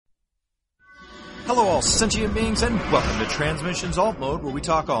Hello all sentient beings and welcome to Transmissions Alt Mode, where we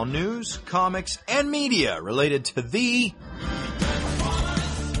talk all news, comics, and media related to the...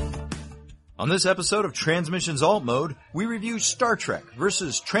 On this episode of Transmissions Alt Mode, we review Star Trek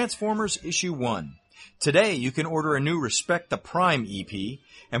vs. Transformers Issue 1. Today you can order a new Respect the Prime EP,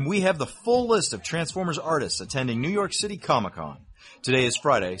 and we have the full list of Transformers artists attending New York City Comic-Con. Today is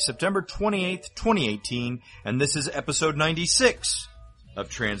Friday, September 28th, 2018, and this is episode 96 of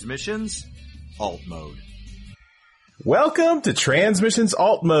Transmissions Alt Mode. Welcome to Transmissions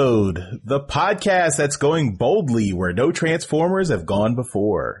Alt Mode, the podcast that's going boldly where no Transformers have gone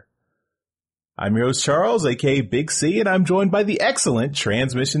before. I'm your host Charles, aka Big C, and I'm joined by the excellent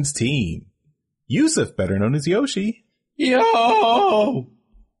Transmissions team. Yusuf, better known as Yoshi. Yo!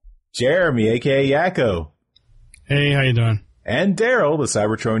 Jeremy, aka Yakko. Hey, how you doing? And Daryl, the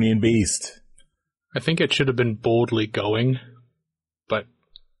Cybertronian Beast. I think it should have been boldly going, but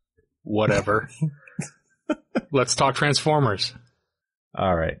whatever. Let's talk Transformers.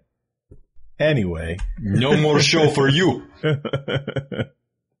 All right. Anyway. No more show for you.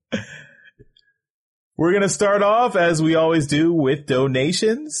 We're going to start off, as we always do, with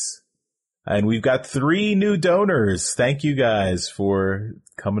donations. And we've got 3 new donors. Thank you guys for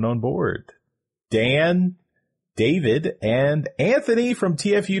coming on board. Dan, David, and Anthony from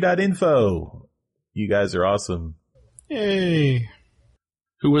TFU.info. You guys are awesome. Hey.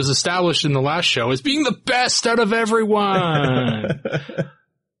 Who was established in the last show as being the best out of everyone.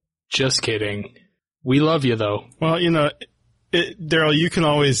 Just kidding. We love you, though. Well, you know, Daryl, you can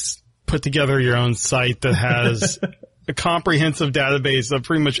always put together your own site that has a comprehensive database of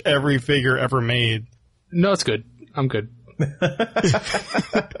pretty much every figure ever made. No, it's good. I'm good. I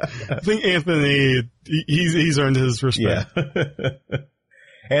think Anthony, he's earned his respect. Yeah.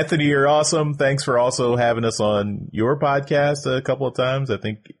 Anthony, you're awesome. Thanks for also having us on your podcast a couple of times. I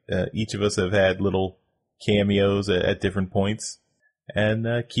think each of us have had little cameos at different points. And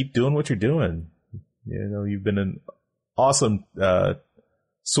keep doing what you're doing. You know, you've been an awesome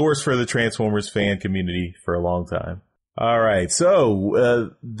source for the Transformers fan community for a long time. All right,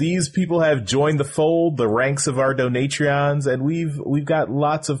 so these people have joined the fold, the ranks of our Donatreons, and we've got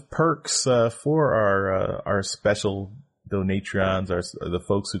lots of perks for our special Donatreons, the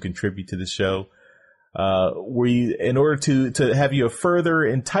folks who contribute to the show. In order to have you a further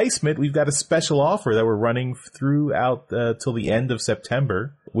enticement, we've got a special offer that we're running throughout till the end of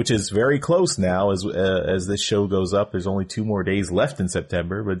September, which is very close now as this show goes up. There's only 2 more days left in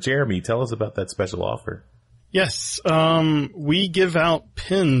September. But Jeremy, tell us about that special offer. Yes, we give out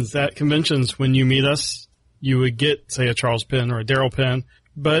pins at conventions. When you meet us, you would get, say, a Charles pin or a Daryl pin,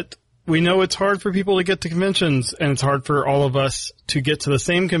 but we know it's hard for people to get to conventions, and it's hard for all of us to get to the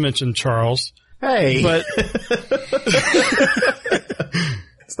same convention, Charles. Hey! But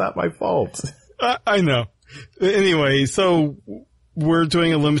it's not my fault. I know. Anyway, so we're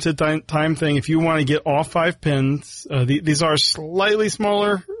doing a limited time thing. If you want to get all 5 pins, these are slightly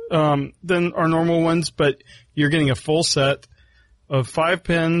smaller than our normal ones, but you're getting a full set of 5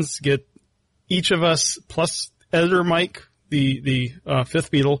 pins. Get each of us plus editor Mike, the 5th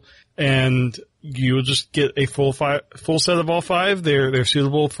Beetle, and you'll just get a full set of all 5. They're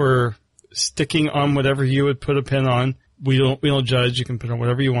suitable for sticking on whatever you would put a pin on. We don't judge. You can put on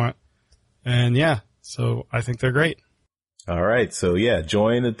whatever you want. And yeah, so I think they're great. All right, so yeah,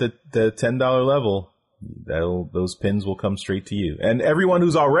 join at the $10 level. Those pins will come straight to you. And everyone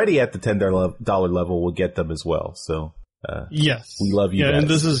who's already at the $10 level will get them as well. So yes, we love you guys. And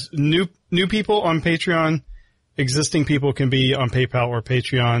this is new people on Patreon. Existing people can be on PayPal or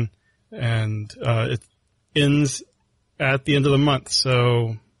Patreon, and it ends at the end of the month.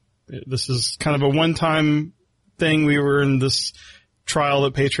 So this is kind of a one-time thing. We were in this trial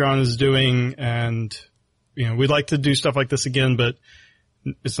that Patreon is doing, and you know, we'd like to do stuff like this again, but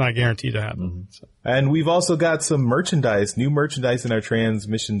it's not guaranteed to happen. Mm-hmm. So. And we've also got some new merchandise in our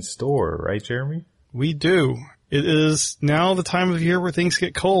Transmission store, right, Jeremy? We do. It is now the time of year where things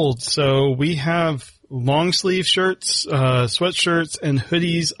get cold, so we have long sleeve shirts, sweatshirts, and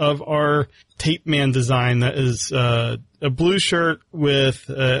hoodies of our Tape Man design. That is a blue shirt with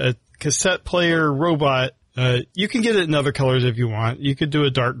a cassette player robot. You can get it in other colors if you want. You could do a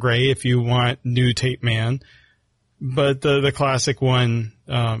dark gray if you want new Tape Man. But the classic one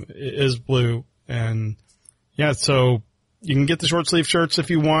is blue. And yeah, so you can get the short sleeve shirts if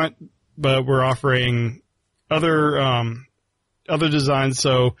you want, but we're offering other designs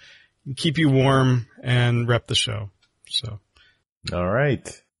so keep you warm and rep the show. So all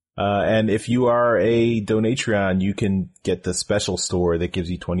right. And if you are a Donatreon, you can get the special store that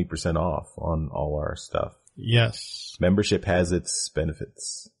gives you 20% off on all our stuff. Yes. Membership has its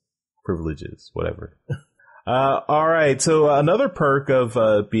benefits. privileges, whatever. All right. So another perk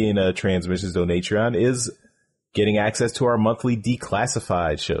of being a Transmissions Donatron is getting access to our monthly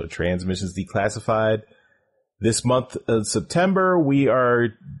Declassified show, Transmissions Declassified. This month of September, we are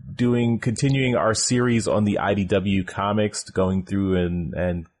continuing our series on the IDW comics, going through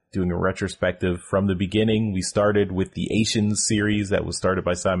and doing a retrospective from the beginning. We started with the Asians series that was started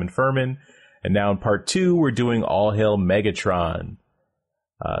by Simon Furman. And now in part 2, we're doing All Hail Megatron.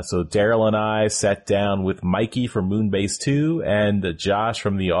 So Daryl and I sat down with Mikey from Moonbase 2 and Josh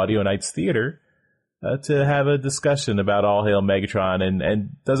from the Audio Nights Theater to have a discussion about All Hail Megatron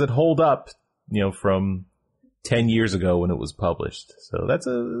and does it hold up, from 10 years ago when it was published. So it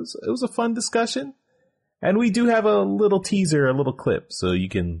was a fun discussion. And we do have a little teaser, a little clip, so you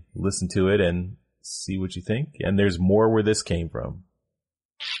can listen to it and see what you think. And there's more where this came from.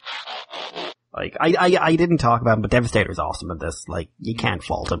 Like, I didn't talk about him, but Devastator's awesome at this. Like, you can't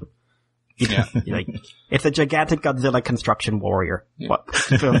fault him. Yeah. Like, it's a gigantic Godzilla construction warrior. Yeah. What?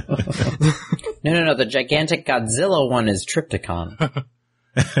 No. The gigantic Godzilla one is Trypticon.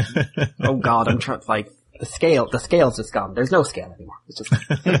 Oh God, I'm trying, like, the scale's just gone. There's no scale anymore. It's just...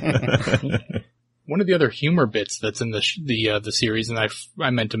 One of the other humor bits that's in the series, and I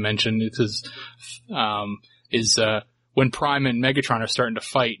meant to mention, is when Prime and Megatron are starting to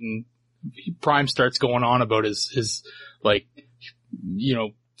fight, and Prime starts going on about his like,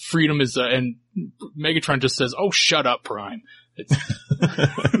 freedom is, and Megatron just says, "Oh, shut up, Prime."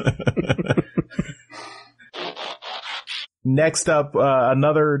 Next up,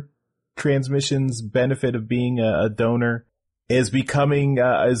 another Transmissions benefit of being a donor is becoming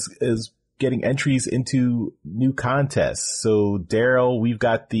is getting entries into new contests. So Daryl, we've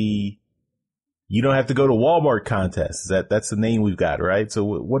got the "You Don't Have to Go to Walmart" contest. That's the name we've got, right? So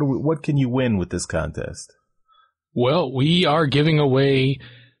what can you win with this contest? Well, we are giving away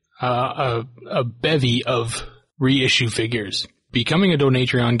a bevy of reissue figures. Becoming a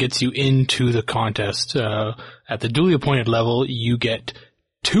Donatron gets you into the contest. At the duly appointed level, you get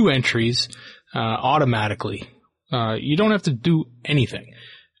 2 entries automatically. You don't have to do anything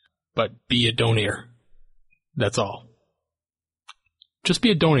but be a donator. That's all. Just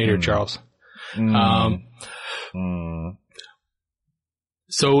be a donator, Charles.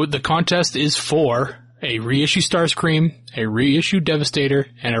 So the contest is for a reissue Starscream, a reissue Devastator,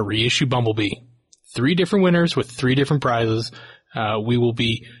 and a reissue Bumblebee. 3 different winners with 3 different prizes. We will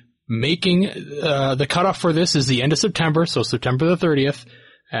be making the cutoff for this is the end of September, so September the 30th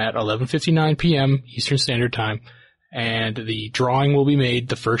at 11:59 p.m. Eastern Standard Time, and the drawing will be made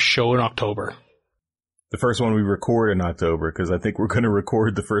the first show in October. The first one we record in October, because I think we're going to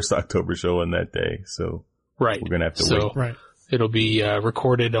record the first October show on that day. So right, we're going to have to wait. Right. It'll be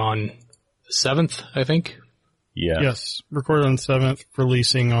recorded on the 7th, I think. Yeah. Yes, recorded on 7th,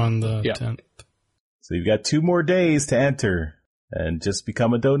 releasing on the 10th. So you've got 2 more days to enter. And just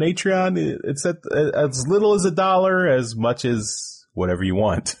become a Donatron. It's at as little as $1, as much as whatever you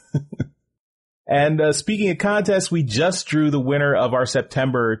want. And speaking of contests, we just drew the winner of our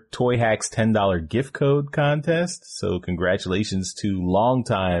September Toy Hacks $10 gift code contest. So congratulations to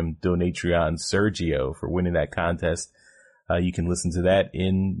longtime Donatron Sergio for winning that contest. You can listen to that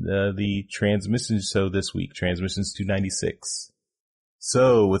in the Transmissions show this week, Transmissions 296.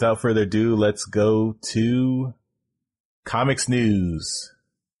 So without further ado, let's go to Comics News.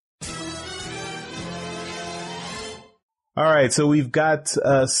 All right, so we've got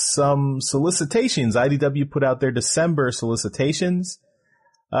some solicitations. IDW put out their December solicitations.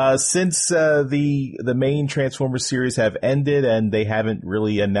 Since the main Transformers series have ended and they haven't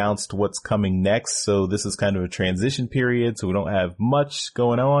really announced what's coming next, so this is kind of a transition period, so we don't have much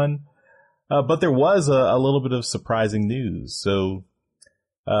going on. But there was a little bit of surprising news. So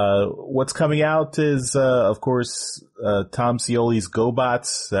what's coming out is, of course, Tom Scioli's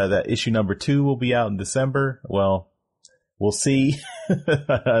GoBots. That issue number 2 will be out in December. Well, we'll see.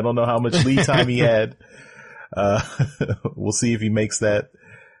 I don't know how much lead time he had. We'll see if he makes that.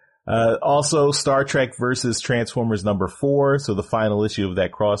 Also, Star Trek versus Transformers number 4. So the final issue of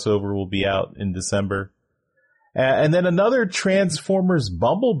that crossover will be out in December. And then another Transformers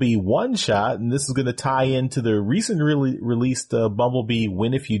Bumblebee one-shot, and this is going to tie into the recently released Bumblebee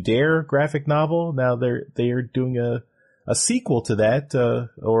Win If You Dare graphic novel. Now they are doing a sequel to that,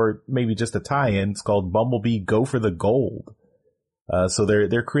 or maybe just a tie-in. It's called Bumblebee Go for the Gold. So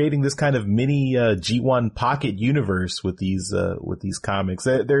they're creating this kind of mini G1 pocket universe with these comics.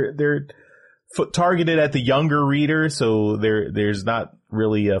 They're targeted at the younger reader, so there's not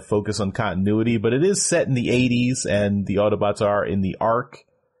really a focus on continuity, but it is set in the 80s and the Autobots are in the Ark.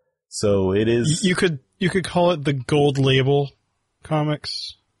 So it is. You could call it the Gold Label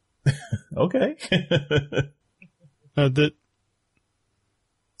comics. Okay.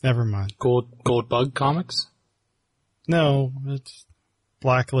 Never mind. Gold Bug Comics? No, it's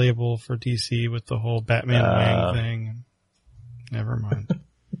Black Label for DC with the whole Batman Wang thing. Never mind.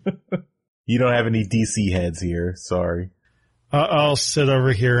 You don't have any DC heads here. Sorry. I'll sit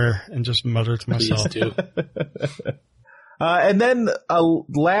over here and just mutter to myself. Please do. And then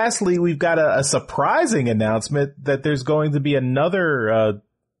lastly, we've got a surprising announcement that there's going to be another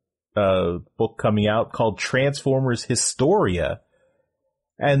book coming out called Transformers Historia.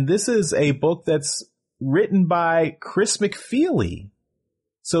 And this is a book that's written by Chris McFeely.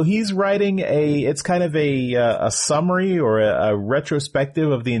 So he's writing it's kind of a summary or a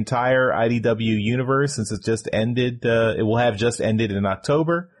retrospective of the entire IDW universe since it just ended. It will have just ended in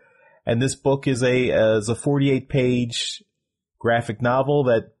October. And this book is a 48-page graphic novel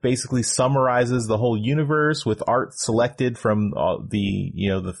that basically summarizes the whole universe with art selected from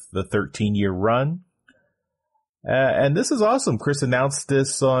the 13-year run. And this is awesome. Chris announced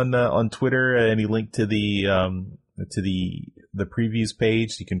this on Twitter, and he linked to the previews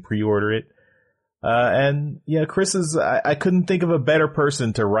page. You can pre-order it. And yeah, Chris I couldn't think of a better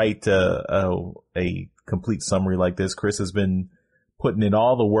person to write a complete summary like this. Chris has been putting in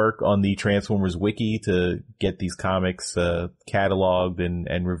all the work on the Transformers wiki to get these comics cataloged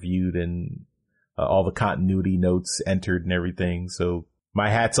and reviewed, and all the continuity notes entered and everything. So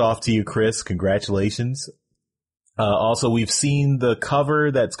my hat's off to you, Chris. Congratulations. Also, we've seen the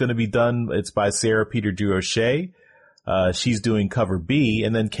cover that's going to be done. It's by Sarah Peter Durocher. She's doing cover B,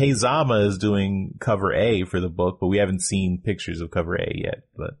 and then Kei-Zama is doing cover A for the book, but we haven't seen pictures of cover A yet.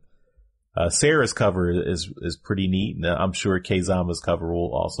 But Sarah's cover is pretty neat, and I'm sure Kei-Zama's cover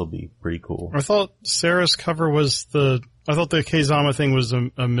will also be pretty cool. I thought Sarah's cover was I thought the Kei-Zama thing was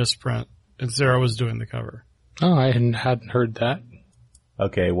a misprint, and Sarah was doing the cover. Oh, I hadn't heard that.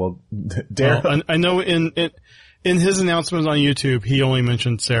 Okay, well, Daryl. Well, I know in his announcement on YouTube, he only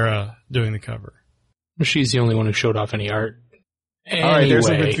mentioned Sarah doing the cover. She's the only one who showed off any art. Anyway. All right, there's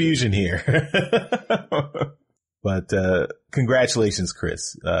some confusion here. But congratulations,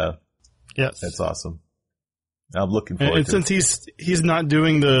 Chris. Yes. That's awesome. I'm looking forward and to it. since he's not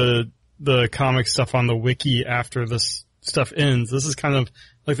doing the comic stuff on the wiki after this stuff ends, this is kind of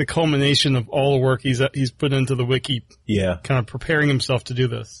like the culmination of all the work he's put into the wiki. Yeah. Kind of preparing himself to do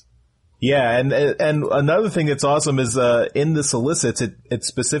this. Yeah, and another thing that's awesome is in the solicits it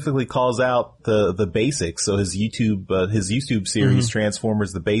specifically calls out the basics. So his YouTube series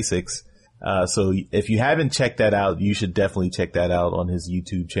Transformers the Basics. So if you haven't checked that out, you should definitely check that out on his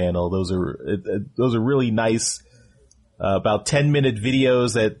YouTube channel. Those are really nice about 10-minute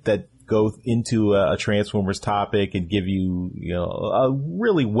videos that go into a Transformers topic and give you a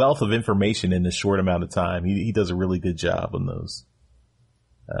really wealth of information in a short amount of time. He does a really good job on those.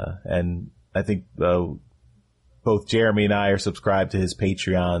 And I think, both Jeremy and I are subscribed to his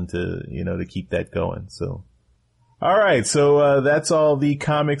Patreon to keep that going. So, all right. So, that's all the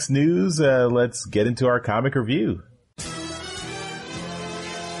comics news. Let's get into our comic review.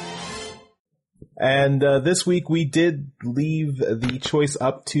 And, this week we did leave the choice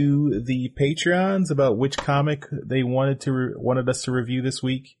up to the Patreons about which comic they wanted us to review this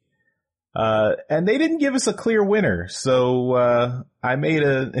week. And they didn't give us a clear winner, so I made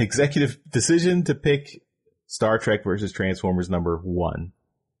an executive decision to pick Star Trek versus Transformers #1.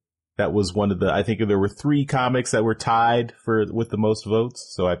 That was one of I think there were 3 comics that were tied with the most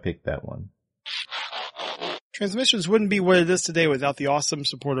votes, so I picked that one. Transmissions wouldn't be what it is today without the awesome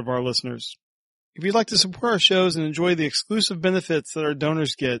support of our listeners. If you'd like to support our shows and enjoy the exclusive benefits that our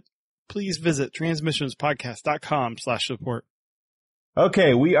donors get, please visit transmissionspodcast.com/support.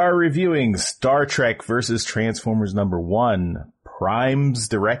 Okay, we are reviewing Star Trek versus Transformers #1, Prime's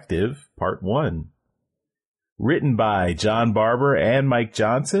Directive, Part 1. Written by John Barber and Mike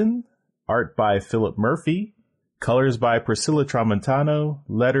Johnson. Art by Philip Murphy. Colors by Priscilla Tramontano.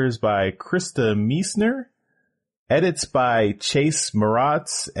 Letters by Krista Meissner. Edits by Chase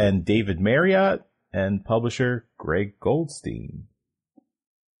Maratz and David Marriott. And publisher Greg Goldstein.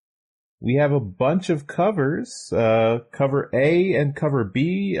 We have a bunch of covers. Cover A and cover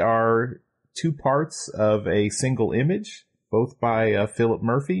B are 2 parts of a single image, both by Philip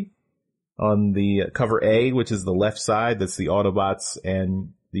Murphy. On the cover A, which is the left side, that's the Autobots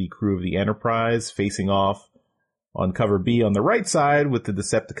and the crew of the Enterprise facing off. On cover B on the right side with the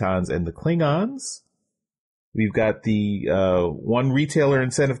Decepticons and the Klingons. We've got the one retailer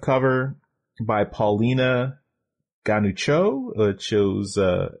incentive cover by Paulina Ganucho. It shows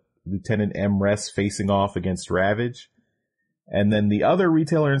Lieutenant M-Rest facing off against Ravage. And then the other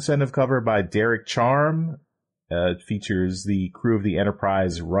retailer incentive cover by Derek Charm It features the crew of the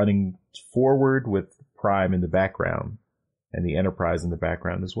Enterprise running forward with Prime in the background, and the Enterprise in the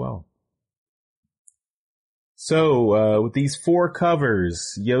background as well. So, with these 4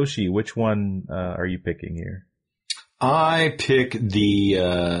 covers, Yoshi, which one are you picking here? I pick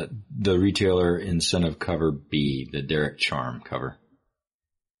the retailer incentive cover B, the Derek Charm cover.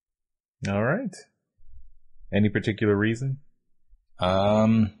 All right. Any particular reason?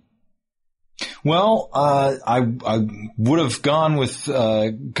 Well, I would have gone with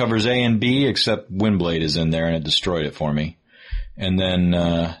covers A and B, except Windblade is in there and it destroyed it for me. And then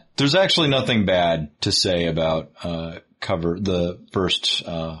there's actually nothing bad to say about the first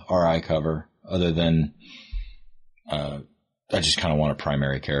RI cover, other than I just kind of want a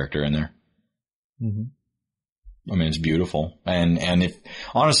primary character in there. Mm-hmm. I mean, it's beautiful, and if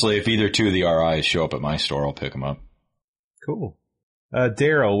either 2 of the RIs show up at my store, I'll pick them up. Cool.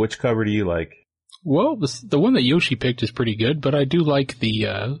 Daryl, which cover do you like? Well, the one that Yoshi picked is pretty good, but I do like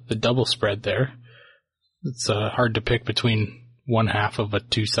the double spread there. It's hard to pick between one half of a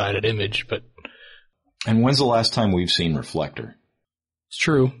 2-sided image, but... And when's the last time we've seen Reflector? It's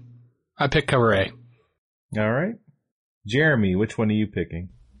true. I picked cover A. All right. Jeremy, which one are you picking?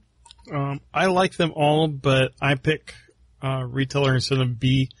 I like them all, but I pick retailer incentive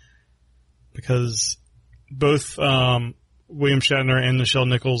B because both William Shatner and Nichelle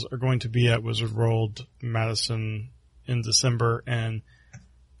Nichols are going to be at Wizard World Madison in December, and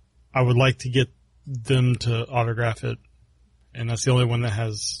I would like to get them to autograph it, and that's the only one that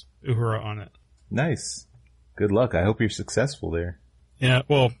has Uhura on it. Nice. Good luck. I hope you're successful there. Yeah,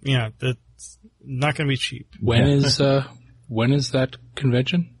 well, yeah, it's not going to be cheap. When is that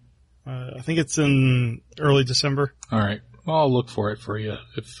convention? I think it's in early December. All right. Well, I'll look for it for you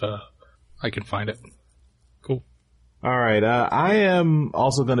if I can find it. Cool. All right. I am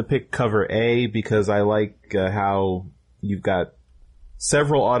also going to pick cover A because I like how you've got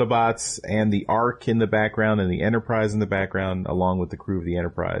several Autobots and the Ark in the background and the Enterprise in the background, along with the crew of the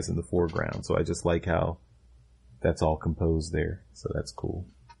Enterprise in the foreground. So I just like how that's all composed there. So that's cool.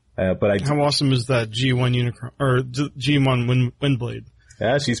 How awesome is that G1 Unicron or G1 Windblade?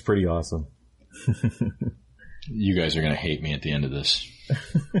 Yeah, she's pretty awesome. You guys are going to hate me at the end of this.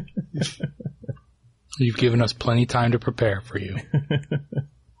 You've given us plenty time to prepare for you.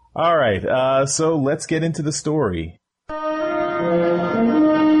 All right, so let's get into the story.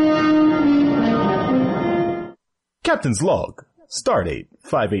 Captain's log, stardate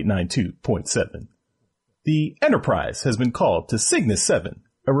 5892.7. The Enterprise has been called to Cygnus 7,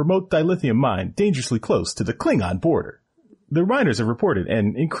 a remote dilithium mine dangerously close to the Klingon border. The miners have reported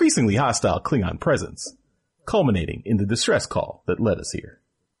an increasingly hostile Klingon presence, culminating in the distress call that led us here.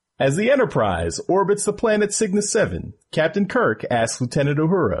 As the Enterprise orbits the planet Cygnus 7, Captain Kirk asks Lieutenant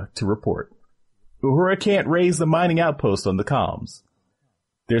Uhura to report. Uhura can't raise the mining outpost on the comms.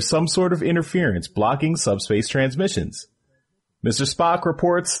 There's some sort of interference blocking subspace transmissions. Mr. Spock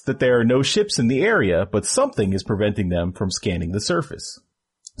reports that there are no ships in the area, but something is preventing them from scanning the surface.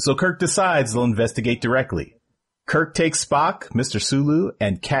 So Kirk decides they'll investigate directly. Kirk takes Spock, Mr. Sulu,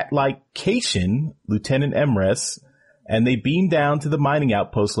 and cat-like Cation, Lieutenant Emrys, and they beam down to the mining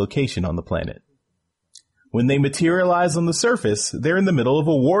outpost location on the planet. When they materialize on the surface, they're in the middle of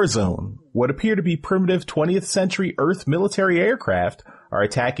a war zone. What appear to be primitive 20th century Earth military aircraft are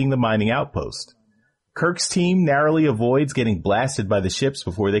attacking the mining outpost. Kirk's team narrowly avoids getting blasted by the ships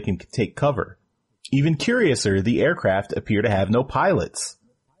before they can take cover. Even curiouser, the aircraft appear to have no pilots.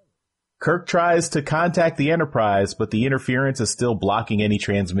 Kirk tries to contact the Enterprise, but the interference is still blocking any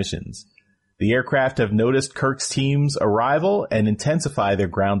transmissions. The aircraft have noticed Kirk's team's arrival and intensify their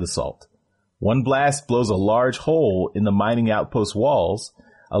ground assault. One blast blows a large hole in the mining outpost walls,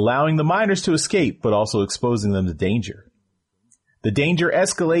 allowing the miners to escape, but also exposing them to danger. The danger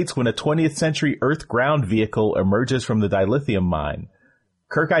escalates when a 20th century Earth ground vehicle emerges from the dilithium mine.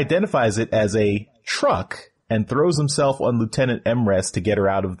 Kirk identifies it as a truck and throws himself on Lieutenant Emrys to get her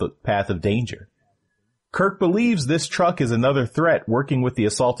out of the path of danger. Kirk believes this truck is another threat working with the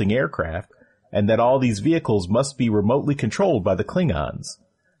assaulting aircraft, and that all these vehicles must be remotely controlled by the Klingons.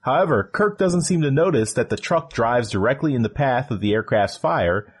 However, Kirk doesn't seem to notice that the truck drives directly in the path of the aircraft's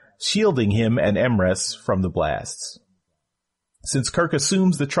fire, shielding him and Emrys from the blasts. Since Kirk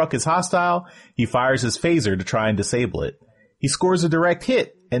assumes the truck is hostile, he fires his phaser to try and disable it. He scores a direct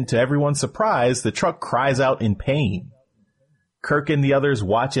hit, and to everyone's surprise, the truck cries out in pain. Kirk and the others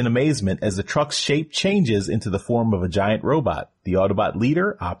watch in amazement as the truck's shape changes into the form of a giant robot, the Autobot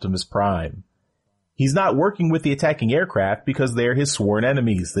leader, Optimus Prime. He's not working with the attacking aircraft because they're his sworn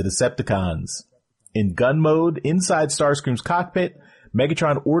enemies, the Decepticons. In gun mode, inside Starscream's cockpit,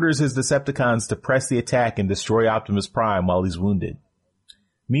 Megatron orders his Decepticons to press the attack and destroy Optimus Prime while he's wounded.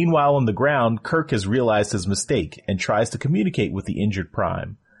 Meanwhile, on the ground, Kirk has realized his mistake and tries to communicate with the injured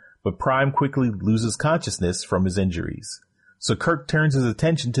Prime, but Prime quickly loses consciousness from his injuries. So Kirk turns his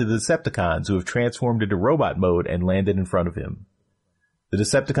attention to the Decepticons, who have transformed into robot mode and landed in front of him. The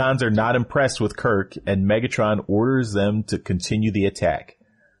Decepticons are not impressed with Kirk, and Megatron orders them to continue the attack.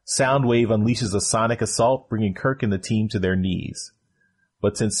 Soundwave unleashes a sonic assault, bringing Kirk and the team to their knees.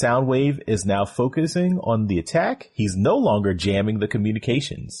 But since Soundwave is now focusing on the attack, he's no longer jamming the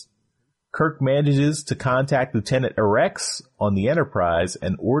communications. Kirk manages to contact Lieutenant Rex on the Enterprise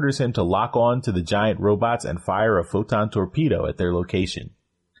and orders him to lock on to the giant robots and fire a photon torpedo at their location.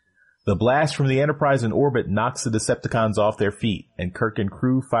 The blast from the Enterprise in orbit knocks the Decepticons off their feet, and Kirk and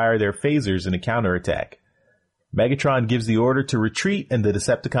crew fire their phasers in a counterattack. Megatron gives the order to retreat and the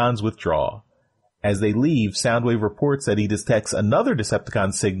Decepticons withdraw. As they leave, Soundwave reports that he detects another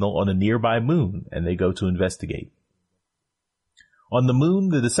Decepticon signal on a nearby moon, and they go to investigate. On the moon,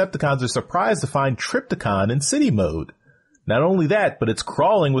 the Decepticons are surprised to find Trypticon in city mode. Not only that, but it's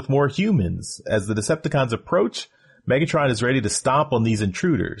crawling with more humans. As the Decepticons approach, Megatron is ready to stomp on these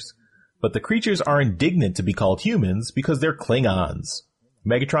intruders. But the creatures are indignant to be called humans because they're Klingons.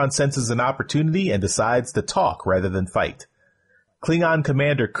 Megatron senses an opportunity and decides to talk rather than fight. Klingon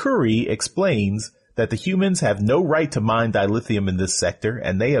Commander Kuri explains that the humans have no right to mine dilithium in this sector,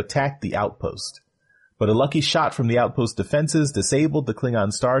 and they attacked the outpost. But a lucky shot from the outpost defenses disabled the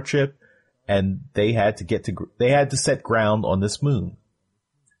Klingon starship, and they had to set ground on this moon.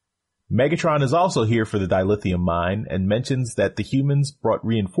 Megatron is also here for the dilithium mine and mentions that the humans brought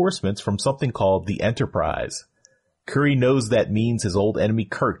reinforcements from something called the Enterprise. Kuri knows that means his old enemy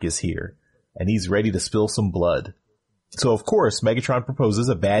Kirk is here, and he's ready to spill some blood. So of course, Megatron proposes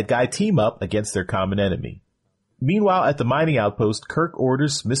a bad guy team up against their common enemy. Meanwhile, at the mining outpost, Kirk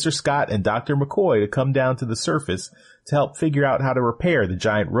orders Mr. Scott and Dr. McCoy to come down to the surface to help figure out how to repair the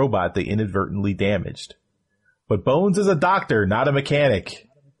giant robot they inadvertently damaged. But Bones is a doctor, not a mechanic.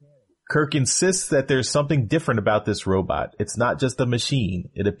 Kirk insists that there's something different about this robot. It's not just a machine.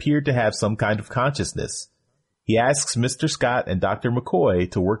 It appeared to have some kind of consciousness. He asks Mr. Scott and Dr. McCoy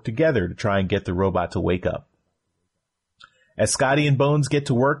to work together to try and get the robot to wake up. As Scotty and Bones get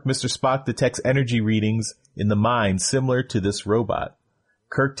to work, Mr. Spock detects energy readings in the mine similar to this robot.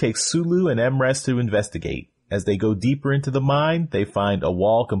 Kirk takes Sulu and MRES to investigate. As they go deeper into the mine, they find a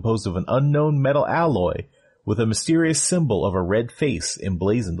wall composed of an unknown metal alloy with a mysterious symbol of a red face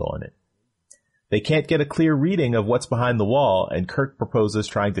emblazoned on it. They can't get a clear reading of what's behind the wall, and Kirk proposes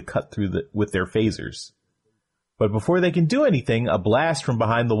trying to cut through with their phasers. But before they can do anything, a blast from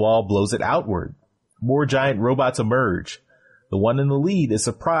behind the wall blows it outward. More giant robots emerge. The one in the lead is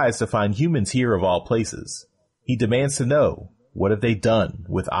surprised to find humans here of all places. He demands to know, what have they done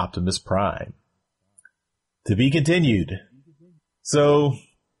with Optimus Prime? To be continued. So,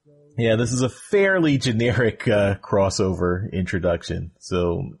 yeah, this is a fairly generic crossover introduction.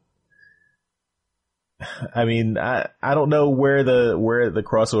 So, I mean, I don't know where the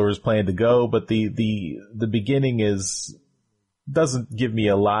crossover is planned to go, but the beginning doesn't give me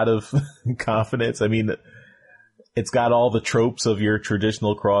a lot of confidence. I mean, it's got all the tropes of your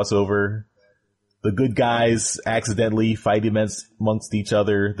traditional crossover. The good guys accidentally fight amongst each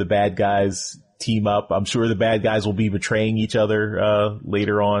other. The bad guys team up. I'm sure the bad guys will be betraying each other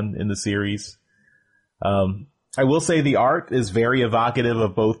later on in the series. I will say the art is very evocative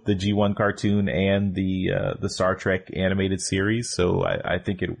of both the G1 cartoon and the Star Trek animated series, so I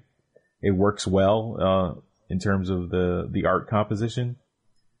think it works well in terms of the art composition.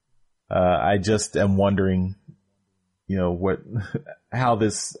 I just am wondering, you know, how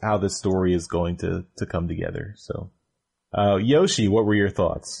this story is going to come together. So, Yoshi, what were your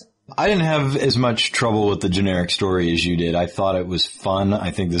thoughts? I didn't have as much trouble with the generic story as you did. I thought it was fun.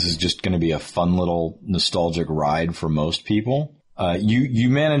 I think this is just going to be a fun little nostalgic ride for most people. You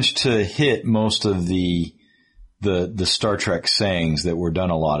managed to hit most of the Star Trek sayings that were done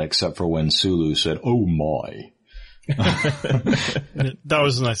a lot, except for when Sulu said, "Oh my." That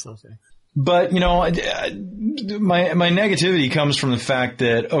was a nice little thing. But, you know, my negativity comes from the fact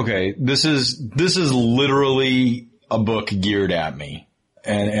that, okay, this is literally a book geared at me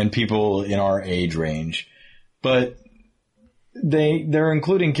and people in our age range, but they're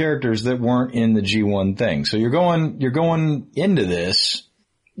including characters that weren't in the G1 thing. So you're going into this,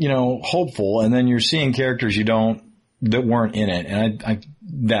 you know, hopeful, and then you're seeing characters that weren't in it, and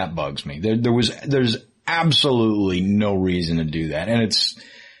that bugs me. There's absolutely no reason to do that, and it's,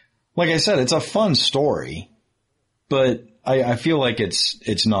 like I said, it's a fun story, but I feel like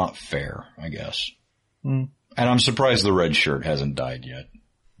it's not fair, I guess. And I'm surprised the red shirt hasn't died yet.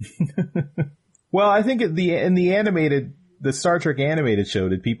 Well, I think in the Star Trek animated show,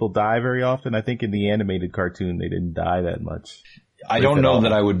 did people die very often? I think in the animated cartoon, they didn't die that much. I don't know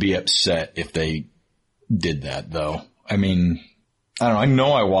that I would be upset if they did that, though. I mean, I don't know. I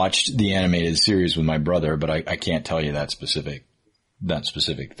know I watched the animated series with my brother, but I can't tell you that specific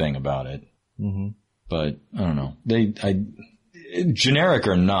thing about it. Mm-hmm. But I don't know. Generic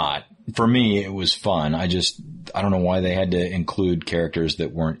or not, for me, it was fun. I don't know why they had to include characters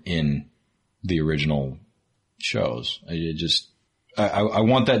that weren't in the original shows. I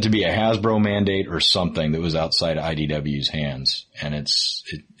want that to be a Hasbro mandate or something that was outside IDW's hands. And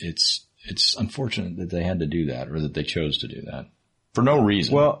it's unfortunate that they had to do that, or that they chose to do that for no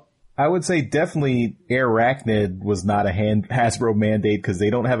reason. Well, I would say definitely Arachnid was not a Hasbro mandate, because they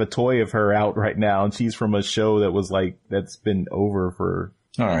don't have a toy of her out right now, and she's from a show that's been over for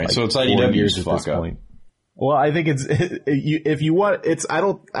all right. Like so it's 4 IDW's years at fuck this up. point. Well, I think if you want,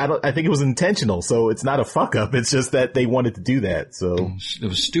 I think it was intentional, so it's not a fuck up. It's just that they wanted to do that. So it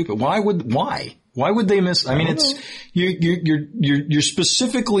was stupid. Why would they miss? I mean, you're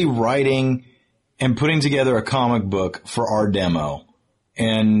specifically writing and putting together a comic book for our demo,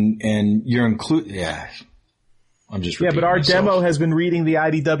 and you're I'm just but our myself. demo has been reading the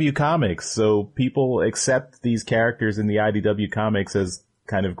IDW comics, so people accept these characters in the IDW comics as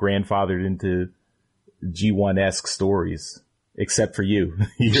kind of grandfathered into G1-esque stories, except for you.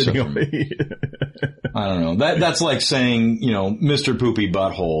 I don't know. That's like saying, Mr. Poopy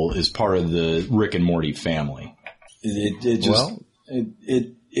Butthole is part of the Rick and Morty family. It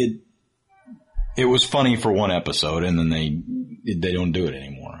was funny for one episode, and then they don't do it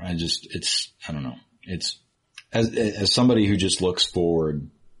anymore. I don't know. It's as somebody who just looks forward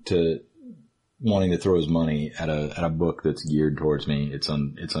to wanting to throw his money at a book that's geared towards me. It's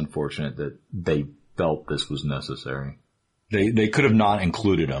unfortunate that they felt this was necessary. They could have not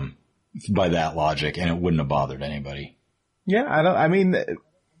included him by that logic, and it wouldn't have bothered anybody. Yeah,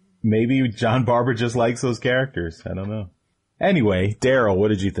 maybe John Barber just likes those characters. I don't know. Anyway, Daryl, what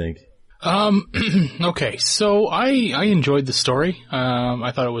did you think? Okay, so I enjoyed the story.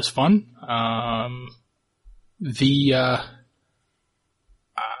 I thought it was fun.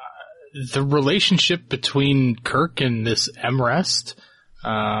 The relationship between Kirk and this Emrest,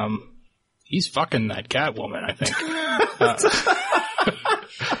 he's fucking that Catwoman, I think.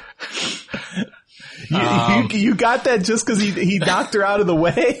 You got that just because he knocked her out of the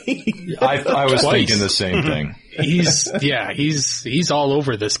way? I was thinking the same thing. He's all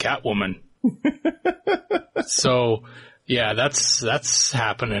over this Catwoman. So, yeah, that's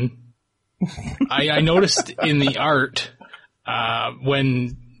happening. I noticed in the art,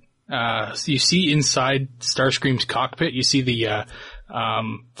 when you see inside Starscream's cockpit, you see the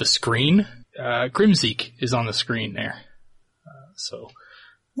screen. Grimzeek is on the screen there. So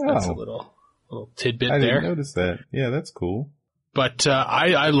that's a little tidbit there. I didn't notice that. Yeah, that's cool. But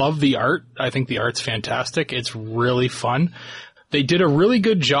I love the art. I think the art's fantastic. It's really fun. They did a really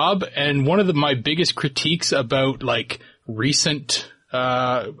good job, and one of my biggest critiques about recent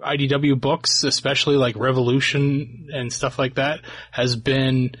IDW books, especially like Revolution and stuff like that, has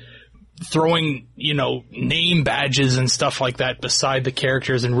been throwing, name badges and stuff like that beside the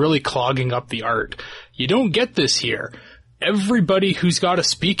characters and really clogging up the art. You don't get this here. Everybody who's got a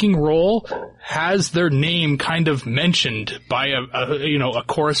speaking role has their name kind of mentioned by a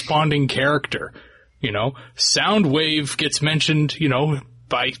corresponding character. Soundwave gets mentioned,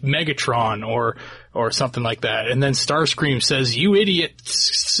 by Megatron or something like that. And then Starscream says, "You idiot,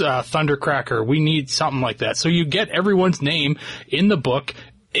 Thundercracker, we need something like that." So you get everyone's name in the book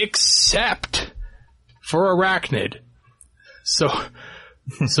except for Arachnid. So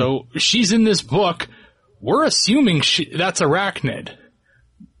she's in this book. We're assuming that's Arachnid.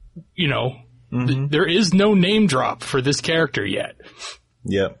 There is no name drop for this character yet.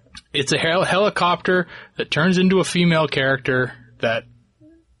 Yep. It's a helicopter that turns into a female character that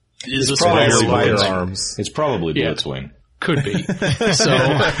is probably firearms. It's probably Blitzwing. Could be.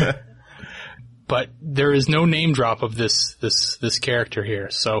 But there is no name drop of this character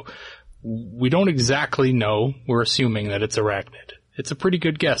here. So we don't exactly know. We're assuming that it's Arachnid. It's a pretty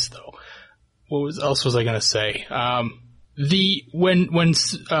good guess, though. What else was I going to say? When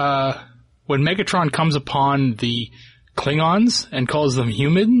Megatron comes upon the Klingons and calls them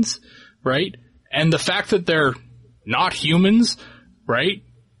humans, right? And the fact that they're not humans, right?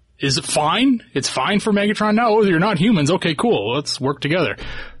 Is it fine? It's fine for Megatron now? Oh, you're not humans. Okay, cool. Let's work together.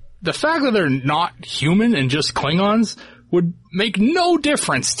 The fact that they're not human and just Klingons would make no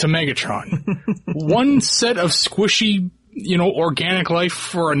difference to Megatron. One set of squishy, organic life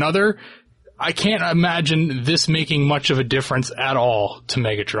for another. I can't imagine this making much of a difference at all to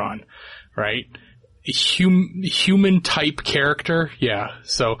Megatron, right? Human type character, yeah.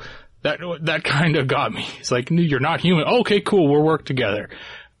 So that kind of got me. It's like, you're not human. Okay, cool. We'll work together.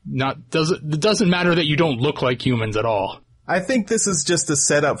 It doesn't matter that you don't look like humans at all. I think this is just a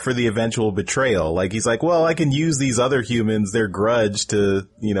setup for the eventual betrayal. Like, he's like, well, I can use these other humans, their grudge, to,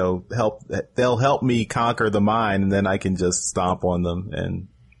 they'll help me conquer the mine, and then I can just stomp on them and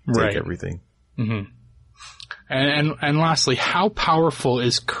take everything. Mm-hmm. And lastly, how powerful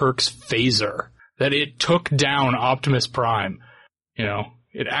is Kirk's phaser that it took down Optimus Prime?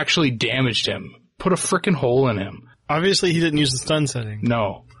 It actually damaged him. Put a frickin' hole in him. Obviously, he didn't use the stun setting.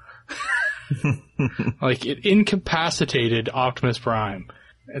 No. Like, it incapacitated Optimus Prime.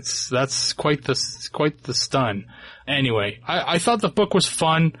 That's quite the stun. Anyway, I thought the book was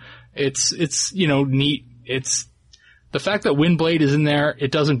fun. It's neat. It's the fact that Windblade is in there.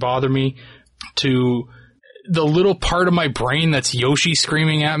 It doesn't bother me. To the little part of my brain that's Yoshi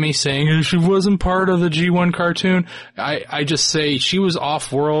screaming at me saying she wasn't part of the G1 cartoon, I just say she was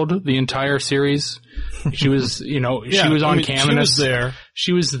off-world the entire series. She was, she was on Caminus. She was there.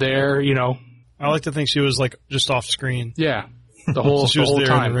 She was there, I like to think she was like just off screen. Yeah. The whole, so she was the whole there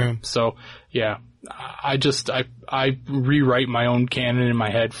time. in the room. So, yeah. I rewrite my own canon in my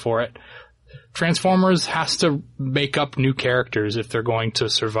head for it. Transformers has to make up new characters if they're going to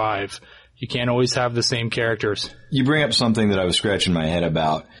survive. You can't always have the same characters. You bring up something that I was scratching my head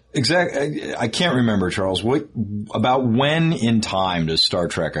about. I can't remember, Charles. About when in time does Star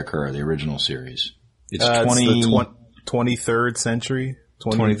Trek occur, the original series? It's the 23rd century.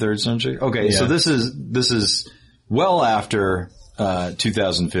 23rd century? Okay, yeah. So this is well after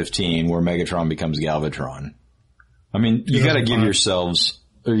 2015, where Megatron becomes Galvatron. I mean, you gotta give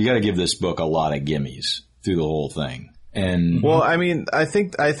this book a lot of gimmies through the whole thing. And well, I mean, I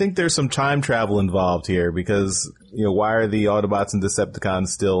think there's some time travel involved here, because why are the Autobots and Decepticons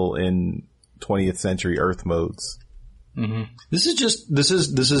still in 20th century Earth modes? Mm-hmm. This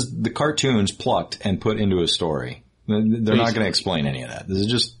is the cartoons plucked and put into a story. They're not going to explain any of that. This is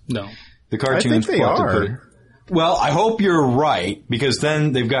just the cartoons. I think they are. Well, I hope you're right, because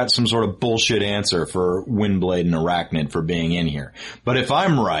then they've got some sort of bullshit answer for Windblade and Arachnid for being in here. But if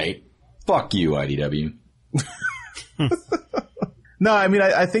I'm right, fuck you, IDW. No, I mean,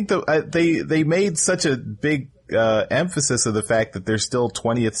 I think they made such a big emphasis of the fact that they're still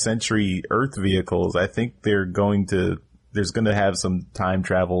 20th century Earth vehicles. I think there's going to have some time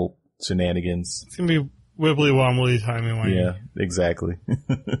travel shenanigans. It's going to be wibbly wobbly timey-wimey. Yeah, exactly.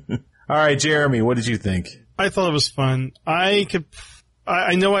 All right, Jeremy, what did you think? I thought it was fun. I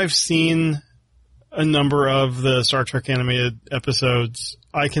know I've seen a number of the Star Trek animated episodes.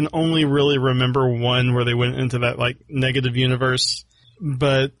 I can only really remember one where they went into that negative universe,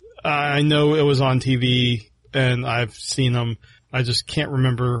 but I know it was on TV and I've seen them. I just can't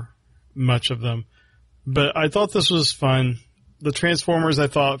remember much of them, but I thought this was fun. The Transformers, I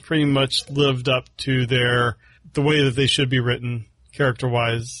thought, pretty much lived up to the way that they should be written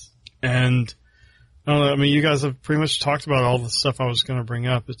character-wise. And I don't know, I mean, you guys have pretty much talked about all the stuff I was going to bring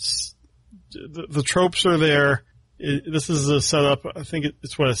up. It's the tropes are there. This is a setup. I think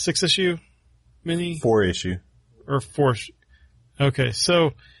it's a 6-issue mini? 4-issue. Or 4. Okay,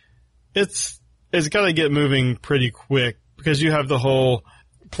 so it's got to get moving pretty quick, because you have the whole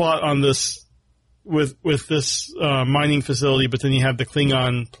plot on this with this mining facility, but then you have the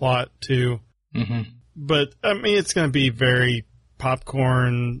Klingon plot too. Mm-hmm. But I mean, it's going to be very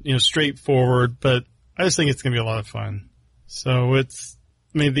popcorn, straightforward. But I just think it's going to be a lot of fun. So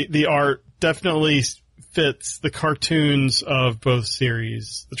the art definitely fits the cartoons of both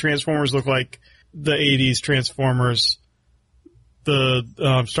series. The Transformers look like the 80s Transformers.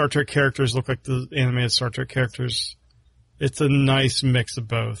 The Star Trek characters look like the animated Star Trek characters. It's a nice mix of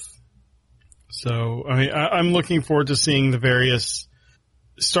both. So, I mean, I'm looking forward to seeing the various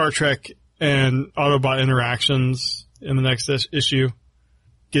Star Trek and Autobot interactions in the next issue.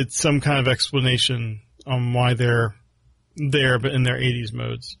 Get some kind of explanation on why they're there, but in their 80s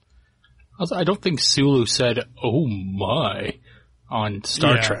modes. Also, I don't think Sulu said, "Oh my," on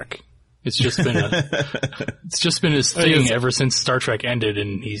Star Trek. It's just been his thing ever since Star Trek ended,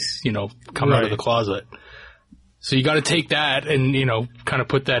 and he's come out of the closet. So you got to take that and kind of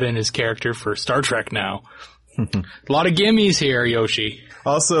put that in his character for Star Trek now. A lot of gimmies here, Yoshi.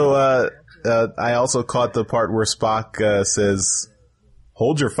 Also, I also caught the part where Spock says,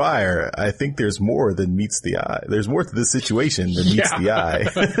 "Hold your fire. I think there's more than meets the eye. There's more to this situation than meets the eye."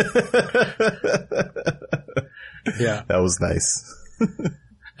 Yeah. That was nice.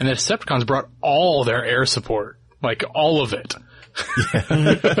 And the Decepticons brought all their air support, like all of it.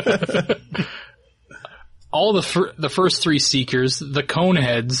 All the first three Seekers, the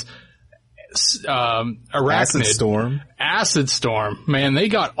Coneheads, Arachnid, Acid Storm. Man, they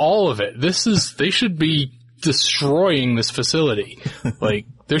got all of it. They should be destroying this facility. Like,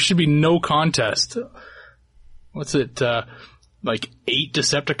 there should be no contest. What's it, 8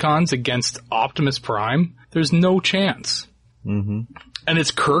 Decepticons against Optimus Prime? There's no chance. Mm-hmm. And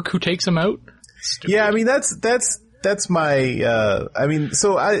it's Kirk who takes them out? Stupid. Yeah, I mean, that's my,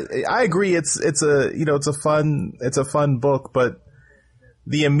 so I agree. It's a fun book, but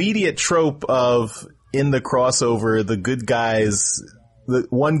the immediate trope of in the crossover, the good guys, the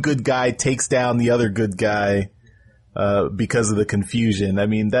one good guy takes down the other good guy, because of the confusion. I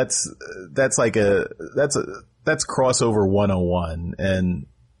mean, that's crossover 101, and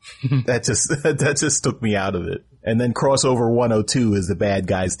that just took me out of it. And then crossover 102 is the bad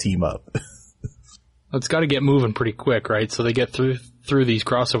guys team up. It's got to get moving pretty quick, right? So they get through these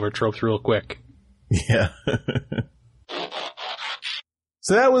crossover tropes real quick. Yeah.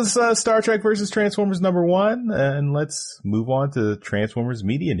 So that was Star Trek versus Transformers #1, and let's move on to Transformers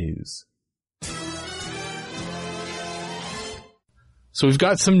media news. So we've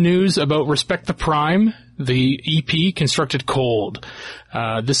got some news about Respect the Prime, the EP Constructed Cold.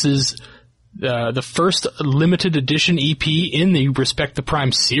 This is the first limited edition EP in the Respect the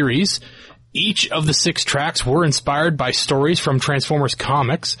Prime series. Each of the 6 tracks were inspired by stories from Transformers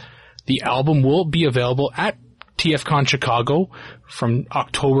comics. The album will be available at TFCon Chicago from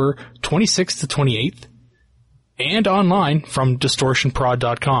October 26th to 28th and online from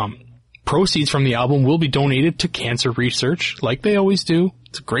distortionprod.com. Proceeds from the album will be donated to cancer research, like they always do.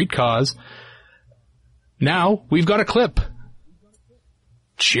 It's a great cause. Now, we've got a clip.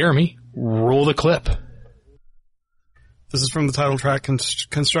 Jeremy, roll the clip. This is from the title track,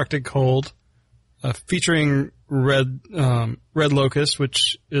 Constructed Cold, featuring Red Locust,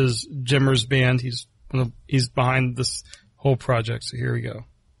 which is Jimmer's band. He's behind this whole project, so here we go.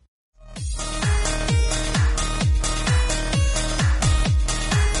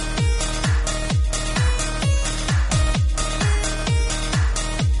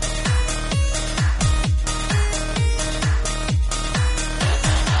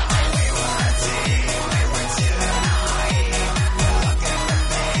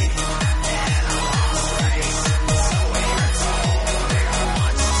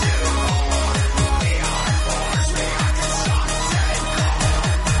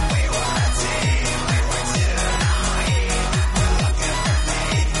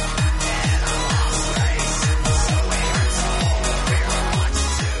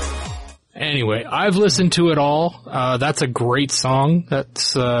 Anyway, I've listened to it all. That's a great song.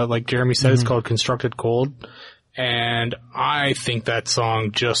 That's, like Jeremy said, it's called Constructed Cold. And I think that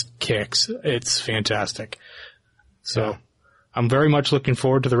song just kicks. It's fantastic. So I'm very much looking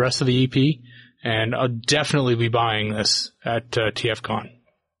forward to the rest of the EP, and I'll definitely be buying this at TFCon.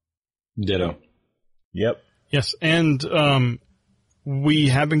 Ditto. Yep. Yes, and we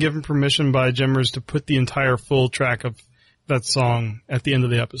have been given permission by Jimmers to put the entire full track of that song at the end of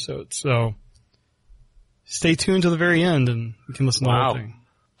the episode. So stay tuned to the very end and you can listen to the whole thing.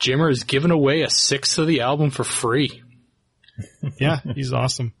 Jimmer is giving away a 1/6 of the album for free. Yeah, he's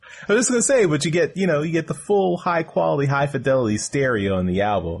awesome. I was just gonna say, but you get the full high quality, high fidelity stereo on the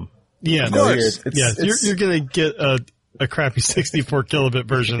album. Yeah, of course. You're gonna get a crappy 64 kilobit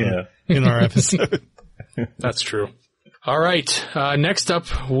version in our episode. That's true. All right. Next up,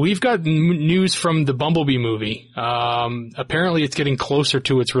 we've got news from the Bumblebee movie. Apparently it's getting closer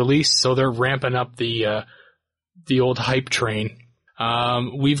to its release, so they're ramping up the old hype train.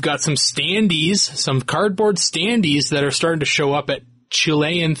 We've got some standees, some cardboard standees that are starting to show up at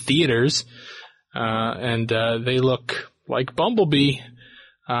Chilean theaters. And they look like Bumblebee.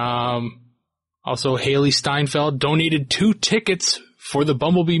 Also, Haley Steinfeld donated 2 tickets for the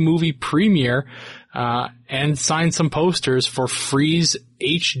Bumblebee movie premiere, and signed some posters for Freeze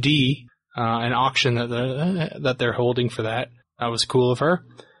HD, an auction that they're holding for that. That was cool of her.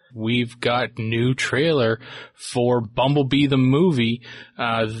 We've got new trailer for Bumblebee the movie.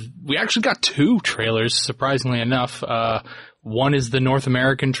 We actually got 2 trailers, surprisingly enough. One is the North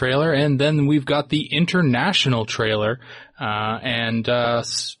American trailer, and then we've got the international trailer, and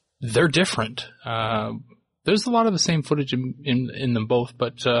they're different. There's a lot of the same footage in them both,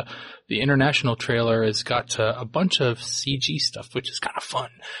 but the international trailer has got a bunch of CG stuff, which is kind of fun.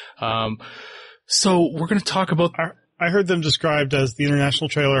 So we're going to talk about... I heard them described as the international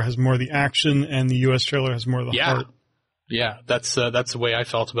trailer has more of the action and the U.S. trailer has more of the heart. Yeah, that's the way I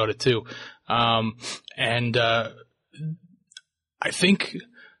felt about it too. I think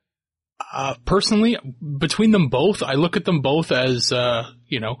Personally, between them both, I look at them both as,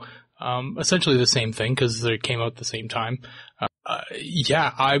 essentially the same thing because they came out at the same time.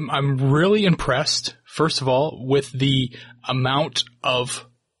 I'm really impressed, first of all, with the amount of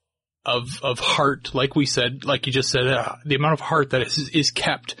heart, like we said, like you just said, the amount of heart that is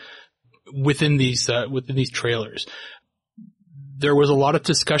kept within these trailers. There was a lot of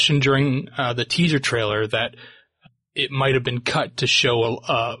discussion during the teaser trailer that it might have been cut to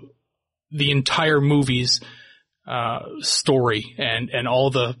show the entire movie's story and all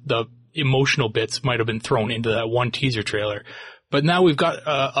the emotional bits might have been thrown into that one teaser trailer. But now we've got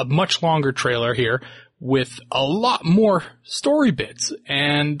a much longer trailer here with a lot more story bits,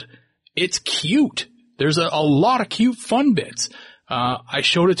 and it's cute. There's a lot of cute fun bits. I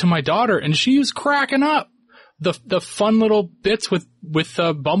showed it to my daughter, and she was cracking up. The fun little bits with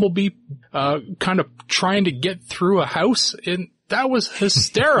Bumblebee kind of trying to get through a house, and that was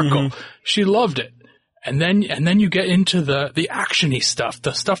hysterical. She loved it. And then you get into the action-y stuff,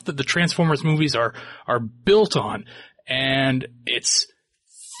 the stuff that the Transformers movies are built on, and it's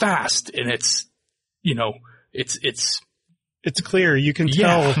fast, and it's clear. You can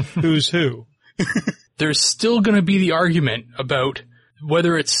tell who's who. There's still gonna be the argument about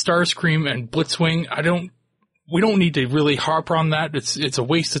whether it's Starscream and Blitzwing. We don't need to really harp on that. It's a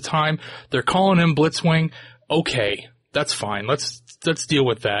waste of time. They're calling him Blitzwing. Okay, that's fine. Let's deal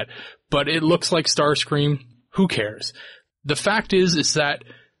with that. But it looks like Starscream. Who cares? The fact is that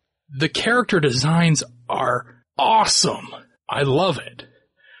the character designs are awesome. I love it.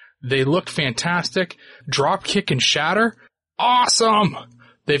 They look fantastic. Dropkick and Shatter. Awesome.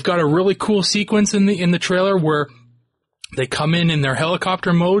 They've got a really cool sequence in the trailer where they come in their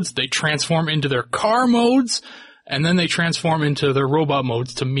helicopter modes, they transform into their car modes, and then they transform into their robot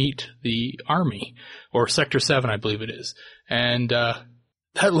modes to meet the army, or Sector 7, I believe it is. And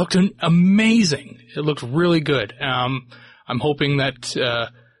that looked amazing. It looked really good. I'm hoping that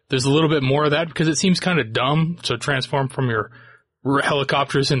there's a little bit more of that, because it seems kind of dumb to transform from your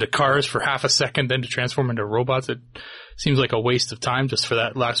helicopters into cars for half a second, then to transform into robots. It seems like a waste of time just for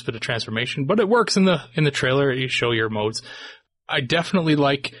that last bit of transformation, but it works in the trailer. You show your modes. I definitely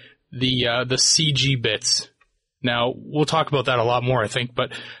like the CG bits. Now, we'll talk about that a lot more, I think,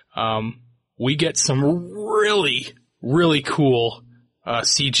 but we get some really, really cool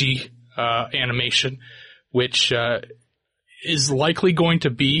CG animation, which is likely going to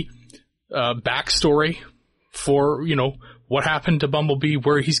be backstory for, what happened to Bumblebee,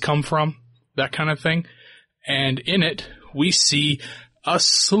 where he's come from, that kind of thing. And in it, we see a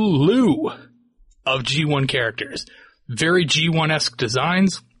slew of G1 characters. Very G1-esque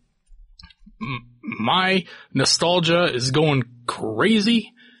designs. My nostalgia is going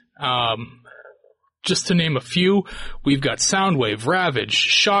crazy. Just to name a few, we've got Soundwave, Ravage,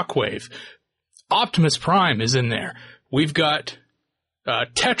 Shockwave. Optimus Prime is in there. We've got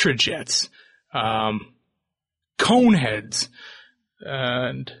Tetrajets, Coneheads,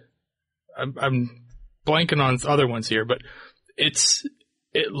 and I'm blanking on other ones here, but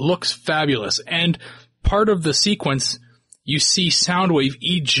it looks fabulous. And part of the sequence, you see Soundwave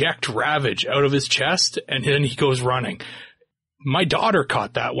eject Ravage out of his chest, and then he goes running. My daughter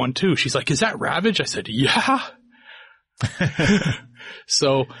caught that one too. She's like, "Is that Ravage?" I said, "Yeah."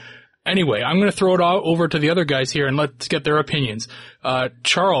 So anyway, I'm going to throw it all over to the other guys here, and let's get their opinions.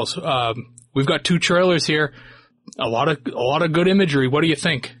 Charles, we've got 2 trailers here. A lot of good imagery. What do you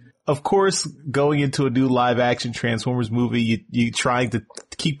think? Of course, going into a new live-action Transformers movie, you trying to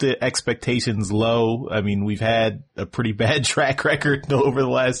keep the expectations low. I mean, we've had a pretty bad track record over the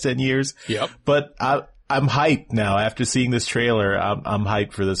last 10 years. Yep. But I'm hyped now. After seeing this trailer, I'm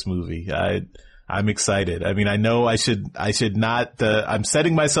hyped for this movie. I'm excited. I mean, I know I should not, I'm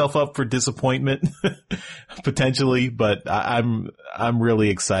setting myself up for disappointment, potentially, but I'm really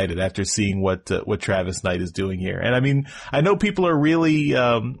excited after seeing what Travis Knight is doing here. And I mean, I know people are really,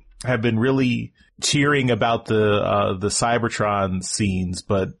 have been really cheering about the Cybertron scenes,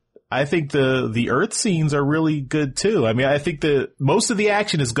 but I think the Earth scenes are really good too. I mean, I think most of the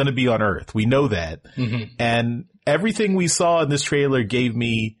action is going to be on Earth. We know that. Mm-hmm. And everything we saw in this trailer gave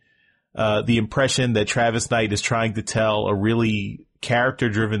me the impression that Travis Knight is trying to tell a really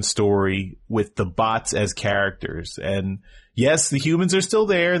character-driven story with the bots as characters. And yes, the humans are still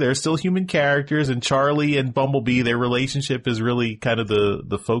there. They're still human characters, and Charlie and Bumblebee, their relationship is really kind of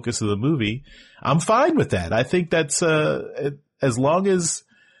the focus of the movie. I'm fine with that. I think that's, as long as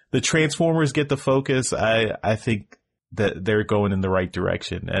the Transformers get the focus, I think that they're going in the right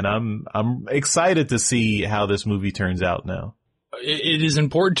direction. And I'm excited to see how this movie turns out now. It is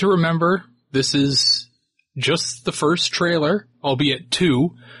important to remember this is just the first trailer, albeit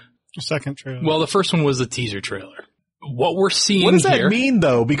 2. Second trailer. Well, the first one was the teaser trailer. What we're seeing What does that here, mean,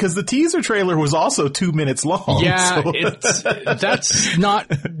 though? Because the teaser trailer was also 2 minutes long. yeah, so- that's not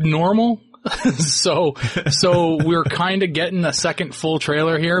normal. So we're kind of getting a second full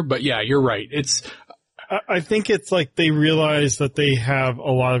trailer here, but yeah, you're right. I think it's like they realize that they have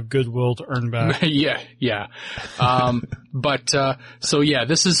a lot of goodwill to earn back. Yeah. So yeah,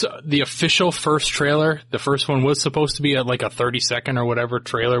 this is the official first trailer. The first one was supposed to be like a 30-second or whatever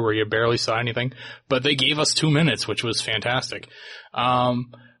trailer where you barely saw anything, but they gave us 2 minutes, which was fantastic.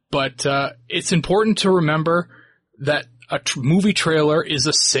 But it's important to remember that a movie trailer is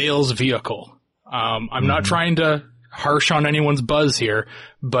a sales vehicle. I'm not trying to harsh on anyone's buzz here,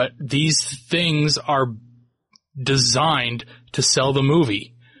 but these things are designed to sell the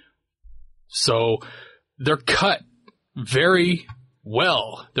movie. So they're cut very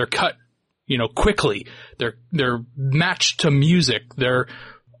well. They're cut, quickly. They're matched to music. They're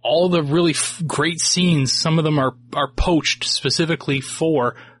all the really great scenes. Some of them are poached specifically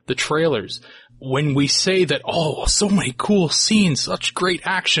for the trailers. When we say that, so many cool scenes, such great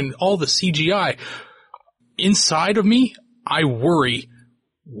action, all the CGI, inside of me, I worry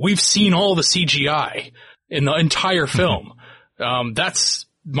we've seen all the CGI in the entire film. That's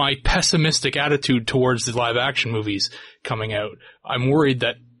my pessimistic attitude towards the live action movies coming out. I'm worried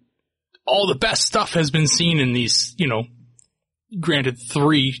that all the best stuff has been seen in these, granted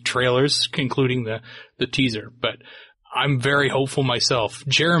 3 trailers, including the teaser, but I'm very hopeful myself.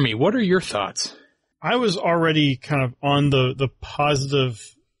 Jeremy, what are your thoughts? I was already kind of on the positive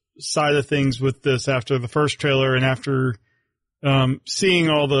side of things with this after the first trailer and after seeing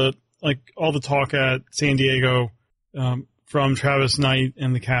all the talk at San Diego from Travis Knight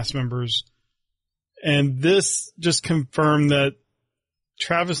and the cast members. And this just confirmed that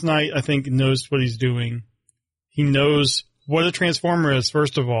Travis Knight, I think, knows what he's doing. He knows what a Transformer is,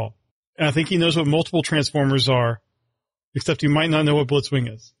 first of all. And I think he knows what multiple Transformers are, except he might not know what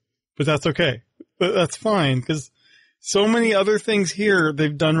Blitzwing is. But that's okay. But that's fine, because so many other things here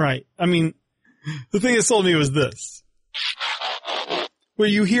they've done right. I mean, the thing that sold me was this, where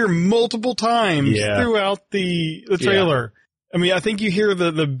you hear multiple times throughout the trailer. Yeah. I mean, I think you hear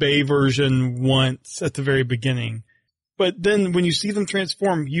the Bay version once at the very beginning, but then when you see them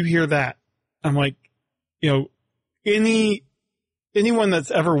transform, you hear that. I'm like, anyone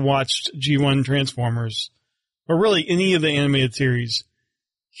that's ever watched G1 Transformers, or really any of the animated series,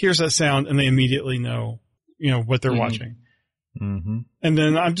 hears that sound and they immediately know, what they're watching. Mm-hmm. And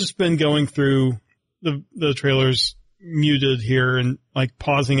then I've just been going through the trailers muted here and like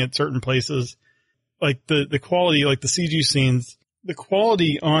pausing at certain places. Like the quality, like the CG scenes, the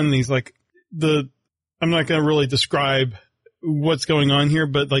quality on these, I'm not going to really describe what's going on here,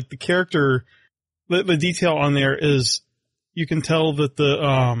 but like the character, the detail on there is, you can tell that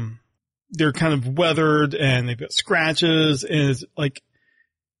they're kind of weathered and they've got scratches, and it's like,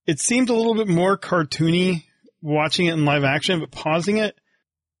 it seemed a little bit more cartoony watching it in live action, but pausing it,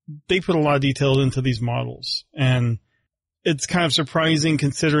 they put a lot of detail into these models. And it's kind of surprising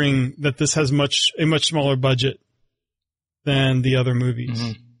considering that this has a much smaller budget than the other movies.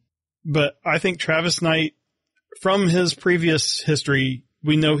 Mm-hmm. But I think Travis Knight, from his previous history,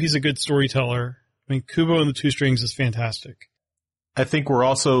 we know he's a good storyteller. I mean, Kubo and the Two Strings is fantastic. I think we're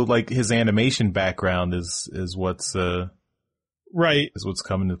also like his animation background is what's right, is what's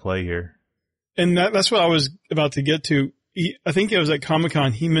coming to play here. And that's what I was about to get to. I think it was at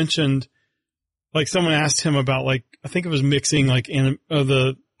Comic-Con, he mentioned, like, someone asked him about, like, I think it was mixing, like,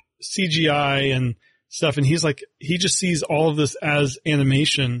 the CGI and stuff, and he's like, he just sees all of this as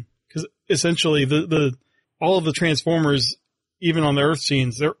animation, because essentially all of the Transformers, even on the Earth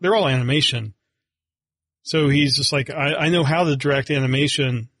scenes, they're all animation. So he's just like, I know how to direct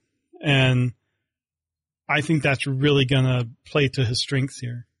animation, and I think that's really gonna play to his strengths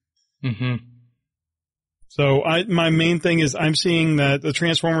here. Mm-hmm. So my main thing is I'm seeing that the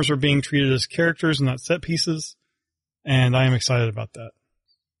Transformers are being treated as characters and not set pieces, and I am excited about that.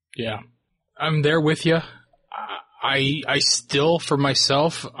 Yeah, I'm there with you. I still, for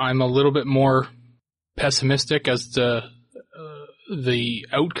myself, I'm a little bit more pessimistic as to the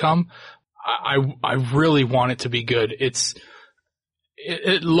outcome. I really want it to be good.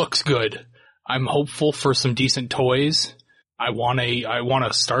 It looks good. I'm hopeful for some decent toys. I want a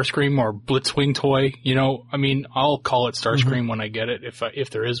Starscream or Blitzwing toy. I mean, I'll call it Starscream when I get it, if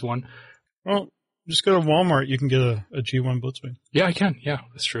there is one. Well, just go to Walmart. You can get a G1 Blitzwing. Yeah, I can. Yeah,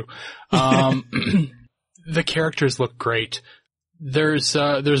 that's true. The characters look great. There's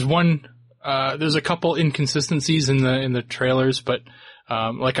a couple inconsistencies in the trailers, but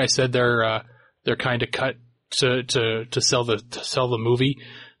like I said, they're kind of cut to sell the movie.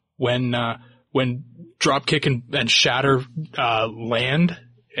 when Dropkick and Shatter land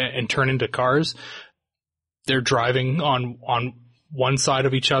and turn into cars, they're driving on one side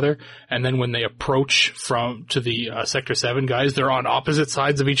of each other, and then when they approach to the Sector 7 guys, they're on opposite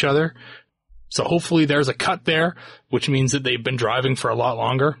sides of each other. So hopefully there's a cut there, which means that they've been driving for a lot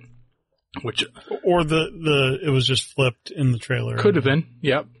longer. Or it was just flipped in the trailer. Could have been.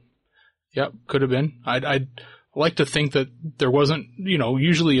 Yep, could have been. I'd like to think that there wasn't,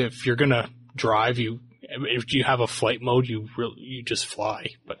 usually if you're gonna drive, if you have a flight mode, you just fly,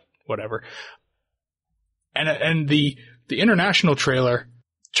 but whatever. And the international trailer,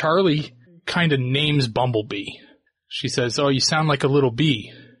 Charlie kind of names Bumblebee. She says, "Oh, you sound like a little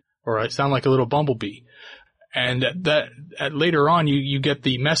bee," or "I sound like a little bumblebee." And later on, you get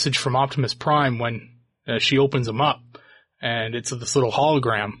the message from Optimus Prime when she opens him up, and it's this little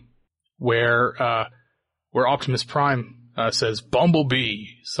hologram where Optimus Prime says, "Bumblebee,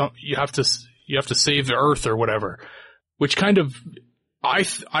 you have to save the Earth," or whatever. Which kind of, I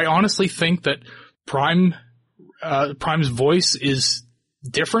honestly think that Prime's voice is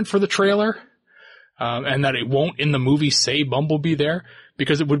different for the trailer, and that it won't in the movie say Bumblebee there,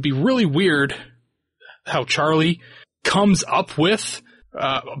 because it would be really weird how Charlie comes up with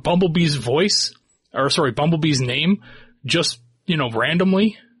Bumblebee's Bumblebee's name just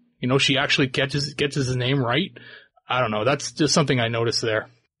randomly. She actually catches his name right. I don't know. That's just something I noticed there.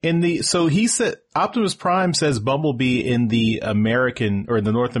 So he said Optimus Prime says Bumblebee in the American or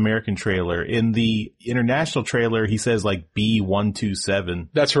the North American trailer. In the international trailer, he says like B127.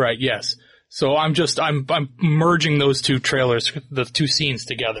 That's right. Yes. So I'm merging those two trailers, the two scenes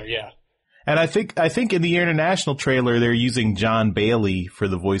together. Yeah. And I think in the international trailer they're using John Bailey for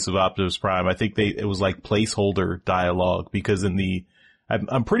the voice of Optimus Prime. I think it was like placeholder dialogue, because I'm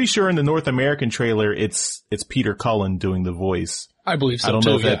pretty sure in the North American trailer it's Peter Cullen doing the voice. I believe so. I don't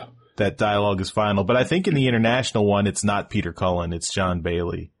know if that dialogue is final, but I think in the international one it's not Peter Cullen, it's John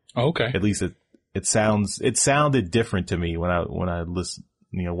Bailey. Oh, okay. At least it sounded different to me when I listened,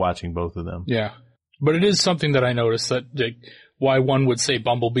 watching both of them. Yeah. But it is something that I noticed that why one would say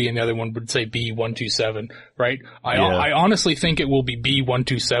Bumblebee and the other one would say B127, right? I honestly think it will be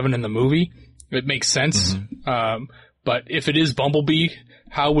B127 in the movie. It makes sense. Mm-hmm. But if it is Bumblebee,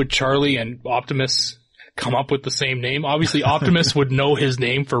 how would Charlie and Optimus come up with the same name? Obviously, Optimus would know his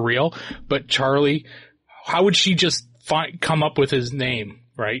name for real, but Charlie, how would she just come up with his name,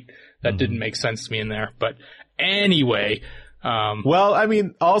 right? That didn't make sense to me in there. But anyway. Well, I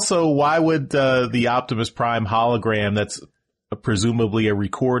mean, also, why would the Optimus Prime hologram that's presumably a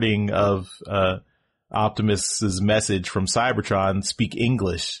recording of Optimus's message from Cybertron speak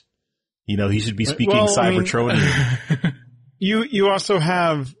English? He should be speaking Cybertronian. You also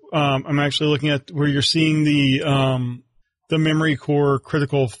have, I'm actually looking at where you're seeing the memory core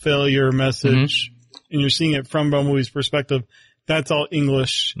critical failure message, and you're seeing it from Bumblebee's perspective. That's all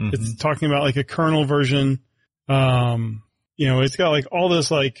English. Mm-hmm. It's talking about like a kernel version. It's got like all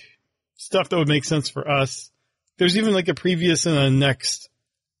this like stuff that would make sense for us. There's even like a previous and a next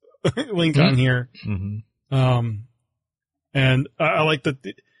link on here. Mm-hmm. And I like that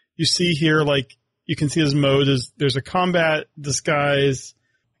you see here, like, you can see his mode is there's a combat disguise.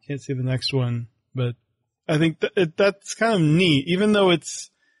 I can't see the next one, but I think that's kind of neat. Even though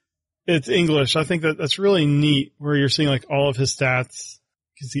it's English, I think that's really neat where you're seeing like all of his stats.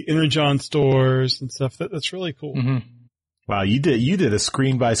 You can see Energon stores and stuff. That's really cool. Mm-hmm. Wow, you did a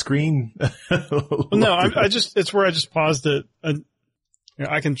screen by screen. No, it's where I just paused it.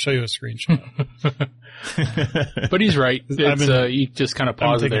 I can show you a screenshot. But he's right. You just kind of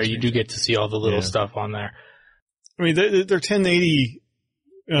pause it there. You do get to see all the little stuff on there. I mean, they're 1080p,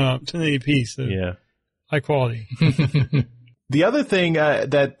 so high quality. The other thing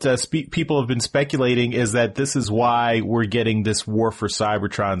that people have been speculating is that this is why we're getting this War for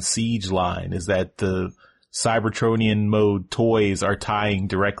Cybertron siege line, is that the Cybertronian mode toys are tying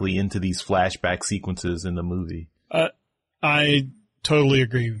directly into these flashback sequences in the movie. I totally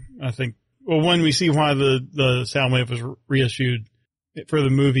agree. I think, well, when we see why the Soundwave was reissued for the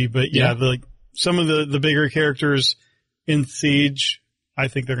movie, but some of the bigger characters in Siege, I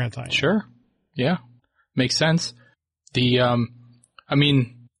think they're going to tie in. Sure. Yeah. Makes sense. It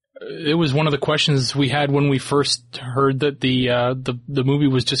was one of the questions we had when we first heard that the movie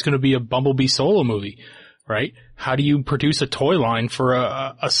was just going to be a Bumblebee solo movie, right? How do you produce a toy line for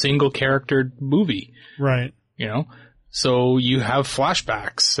a single character movie? Right. So you have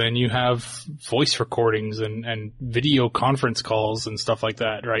flashbacks and you have voice recordings and video conference calls and stuff like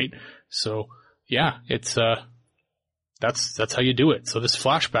that, right? So yeah, it's that's how you do it. So this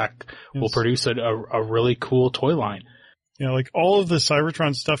flashback will produce a really cool toy line. You know, like all of the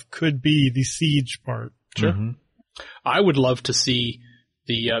Cybertron stuff could be the Siege part. Sure. Mm-hmm. I would love to see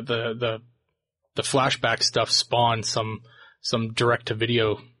the flashback stuff spawn some direct to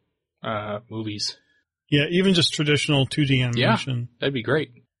video movies. Yeah, even just traditional 2D animation. Yeah, that'd be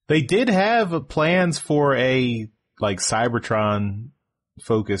great. They did have plans for a like Cybertron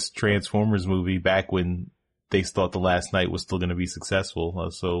focused Transformers movie back when they thought The Last Knight was still going to be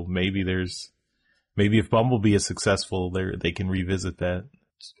successful. So maybe if Bumblebee is successful, they can revisit that.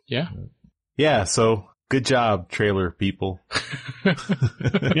 Yeah. Yeah. So good job, trailer people.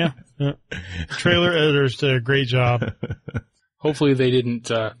 Yeah. Trailer editors did a great job. Hopefully they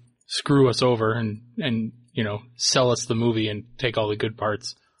didn't screw us over and sell us the movie and take all the good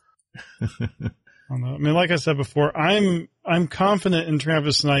parts. I mean, like I said before, I'm confident in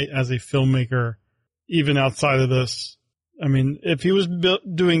Travis Knight as a filmmaker, even outside of this. I mean, if he was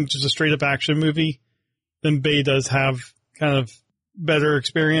doing just a straight up action movie, then Bay does have kind of better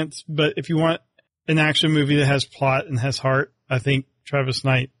experience. But if you want an action movie that has plot and has heart, I think Travis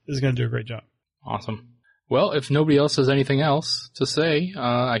Knight is going to do a great job. Awesome. Well, if nobody else has anything else to say,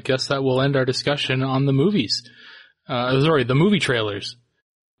 I guess that will end our discussion on the movies. The movie trailers.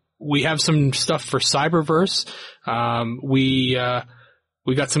 We have some stuff for Cyberverse. We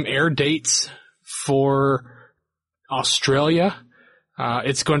got some air dates for Australia.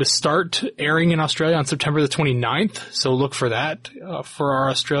 It's going to start airing in Australia on September the 29th, so look for that for our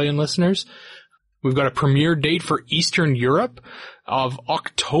Australian listeners. We've got a premiere date for Eastern Europe of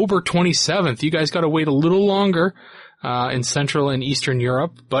October 27th. You guys got to wait a little longer in Central and Eastern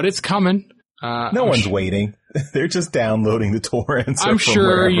Europe, but it's coming. No one's waiting. They're just downloading the torrents. I'm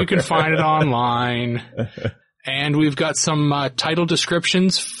sure you can find it online. And we've got some title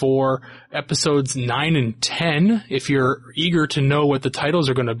descriptions for episodes 9 and 10. If you're eager to know what the titles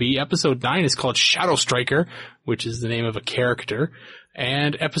are going to be, episode 9 is called Shadow Striker, which is the name of a character.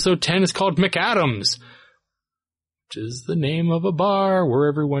 And episode 10 is called McAdams, which is the name of a bar where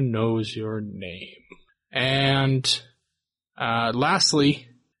everyone knows your name. And lastly,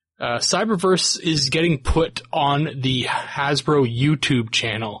 Cyberverse is getting put on the Hasbro YouTube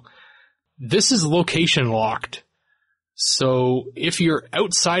channel. This is location locked. So if you're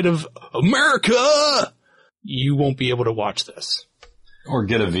outside of America, you won't be able to watch this. Or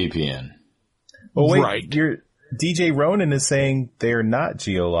get a VPN. Well, wait, right. DJ Ronan is saying they're not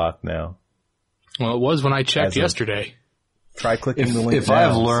geolocked now. Well, it was when I checked yesterday. Try clicking the link. If I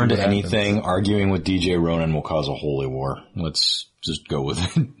have learned anything, arguing with DJ Ronan will cause a holy war. Let's just go with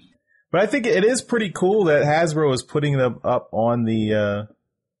it. But I think it is pretty cool that Hasbro is putting them up on the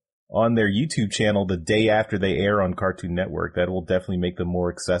on their YouTube channel the day after they air on Cartoon Network. That will definitely make them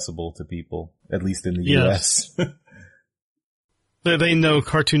more accessible to people, at least in the US. They know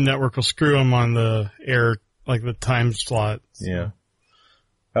Cartoon Network will screw them on the air, like the time slot. So. Yeah.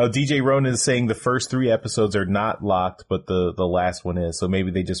 Oh, DJ Ronan is saying the first 3 episodes are not locked, but the last one is. So maybe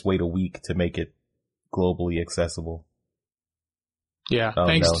they just wait a week to make it globally accessible. Yeah. Oh,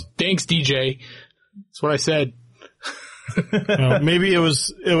 Thanks, DJ. That's what I said. Well, maybe it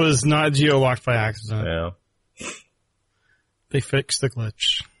was not geo-locked by accident. Yeah. They fixed the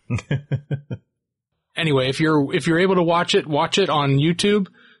glitch. Anyway, if you're able to watch it on YouTube.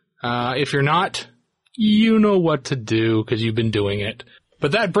 If you're not, you know what to do because you've been doing it.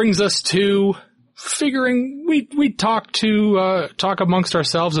 But that brings us to figuring we talk amongst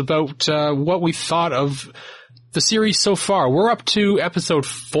ourselves about what we thought of the series so far. We're up to episode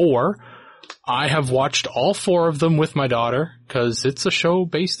 4. I have watched all 4 of them with my daughter because it's a show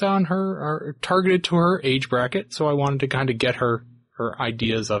based on her, or targeted to her age bracket. So I wanted to kind of get her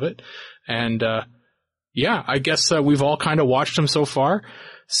ideas of it. And, yeah, I guess we've all kind of watched them so far.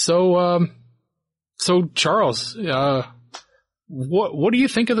 So Charles, what do you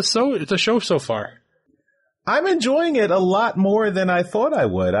think of the show so far? I'm enjoying it a lot more than I thought I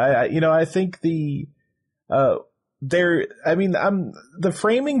would. I think the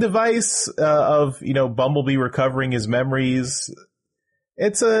framing device of Bumblebee recovering his memories,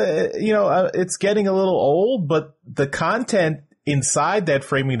 it's getting a little old, but the content inside that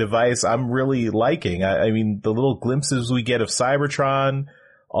framing device I'm really liking. I mean, the little glimpses we get of Cybertron,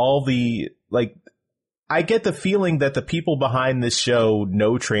 I get the feeling that the people behind this show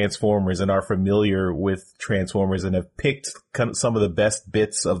know Transformers and are familiar with Transformers and have picked some of the best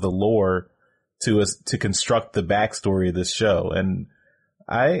bits of the lore to construct the backstory of this show. And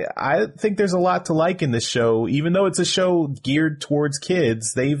I think there's a lot to like in this show. Even though it's a show geared towards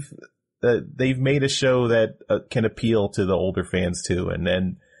kids, they've made a show that can appeal to the older fans too.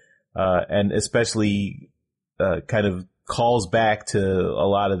 And especially kind of calls back to a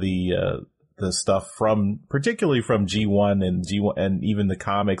lot of the the stuff particularly from G1 and even the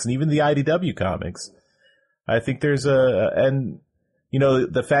comics and even the IDW comics. I think there's and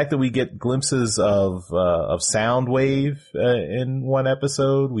the fact that we get glimpses of Soundwave in one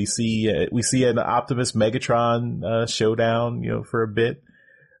episode, we see an Optimus Megatron showdown, for a bit.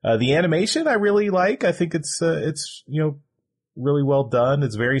 The animation I really like. I think it's really well done.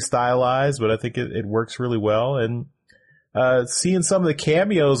 It's very stylized, but I think it works really well. And seeing some of the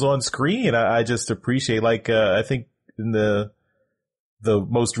cameos on screen, I just appreciate. Like I think in the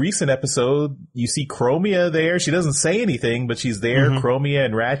most recent episode, you see Chromia there. She doesn't say anything, but she's there. Mm-hmm. Chromia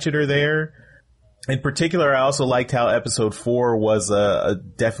and Ratchet are there. In particular, I also liked how episode 4 was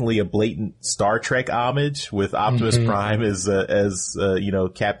definitely a blatant Star Trek homage with Optimus Prime as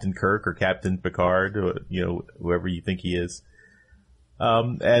Captain Kirk or Captain Picard, or, whoever you think he is.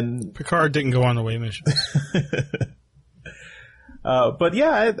 And Picard didn't go on away mission. But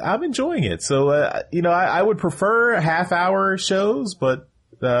yeah, I'm enjoying it. So, I would prefer half-hour shows, but,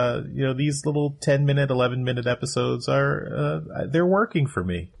 these little 10-minute, 11-minute episodes they're working for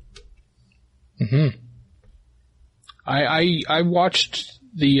me. Mm-hmm. I watched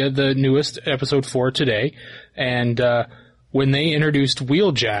the newest episode 4 today, and, when they introduced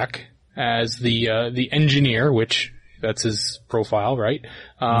Wheeljack as the engineer, which that's his profile, right?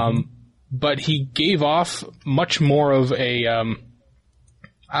 But he gave off much more of a,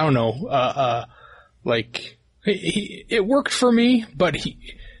 I don't know, it worked for me, but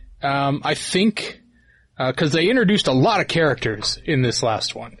I think, cause they introduced a lot of characters in this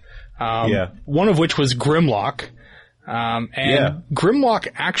last one. One of which was Grimlock. Grimlock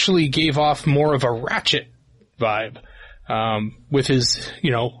actually gave off more of a Ratchet vibe, with his,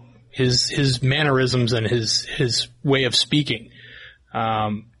 his mannerisms and his way of speaking.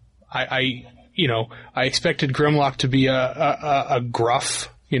 I expected Grimlock to be a gruff,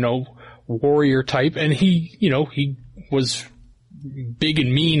 warrior type, and he was big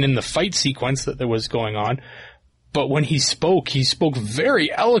and mean in the fight sequence that was going on. But when he spoke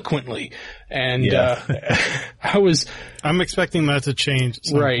very eloquently, and I'm expecting that to change at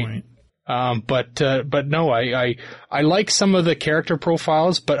some point. But no, I like some of the character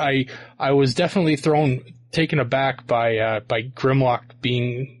profiles, but I was definitely taken aback by Grimlock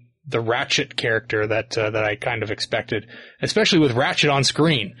being the Ratchet character that I kind of expected, especially with Ratchet on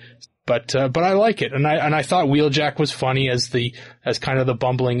screen. But I like it, and I thought Wheeljack was funny as kind of the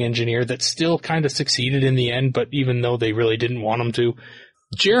bumbling engineer that still kind of succeeded in the end, but even though they really didn't want him to.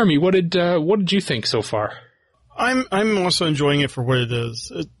 Jeremy, what did you think so far? I'm also enjoying it for what it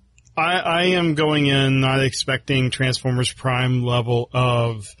is. I am going in not expecting Transformers Prime level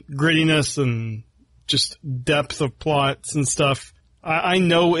of grittiness and just depth of plots and stuff. I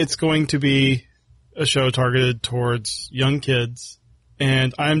know it's going to be a show targeted towards young kids.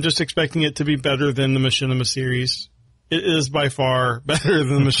 And I'm just expecting it to be better than the Machinima series. It is by far better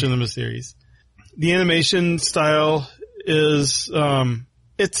than the Machinima series. The animation style is,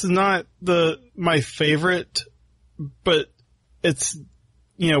 it's not my favorite, but it's,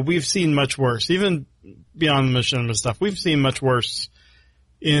 we've seen much worse. Even beyond the Machinima stuff, we've seen much worse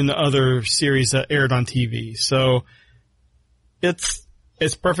in other series that aired on TV. So it's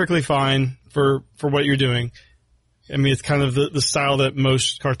perfectly fine for what you're doing. I mean, it's kind of the style that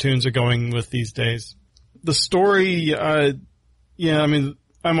most cartoons are going with these days. The story, I'm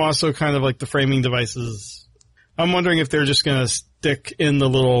also kind of like the framing devices. I'm wondering if they're just going to stick in the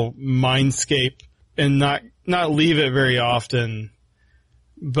little mindscape and not leave it very often.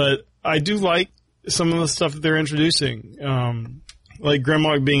 But I do like some of the stuff that they're introducing, like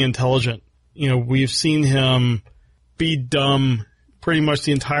Grimlock being intelligent. We've seen him be dumb pretty much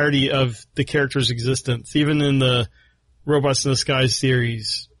the entirety of the character's existence. Even in the Robots in Disguise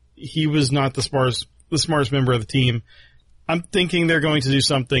series, he was not the smartest member of the team. I'm thinking they're going to do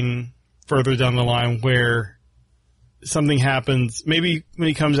something further down the line where something happens. Maybe when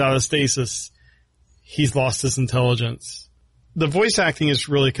he comes out of stasis, he's lost his intelligence. The voice acting is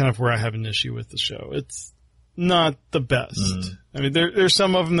really kind of where I have an issue with the show. It's not the best. I mean, there's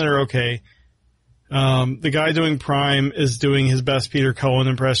some of them that are okay. The guy doing Prime is doing his best Peter Cullen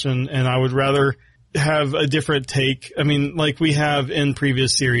impression, and I would rather have a different take. I mean, like we have in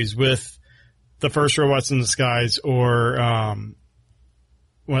previous series with the first Robots in Disguise or, Armada,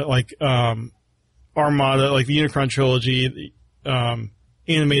 like the Unicron trilogy,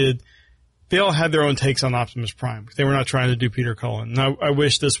 animated. They all had their own takes on Optimus Prime. They were not trying to do Peter Cullen. And I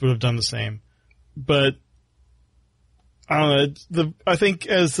wish this would have done the same. But I don't know. I think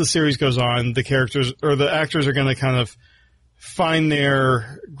as the series goes on, the characters or the actors are going to kind of find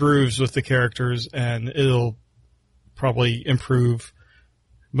their grooves with the characters, and it'll probably improve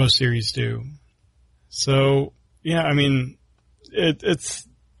Most series do. So, yeah, I mean, it's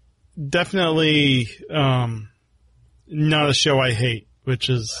definitely not a show I hate, which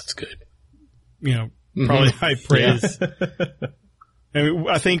is... That's good. You know, probably high praise. I mean,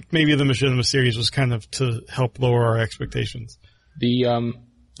 I think maybe the Machinima series was kind of to help lower our expectations. The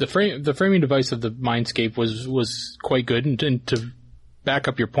framing device of the Mindscape was quite good, and to back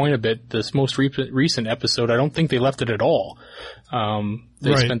up your point a bit, this most recent episode, I don't think they left it at all.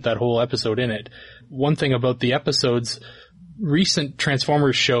 They spent that whole episode in it. One thing about the episodes, recent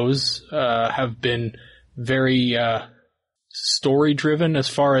Transformers shows have been very story driven, as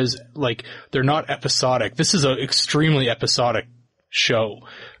far as, like, they're not episodic. This is an extremely episodic show.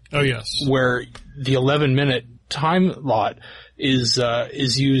 Oh yes, where the 11-minute time lot is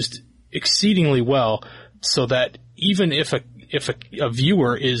used exceedingly well, so that even if a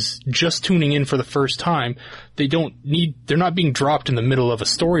viewer is just tuning in for the first time, they're not being dropped in the middle of a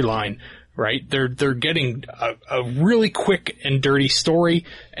storyline, right? They're getting a really quick and dirty story,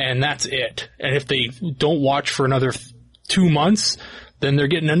 and that's it. And if they don't watch for another 2 months, then they're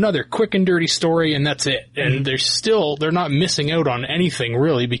getting another quick and dirty story, and that's it. And they're not missing out on anything,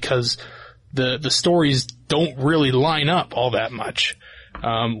 really, because the stories don't really line up all that much.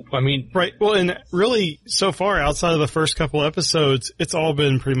 Right. Well, and really, so far, outside of the first couple episodes, it's all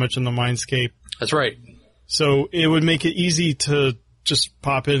been pretty much in the Mindscape. That's right. So it would make it easy to just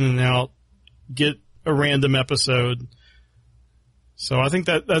pop in and out, get a random episode. So I think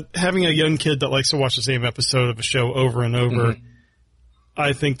that having a young kid that likes to watch the same episode of a show over and over,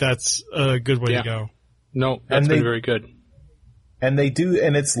 I think that's a good way to go. No, that's been very good. And they do,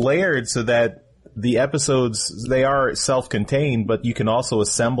 and it's layered so that the episodes, they are self-contained, but you can also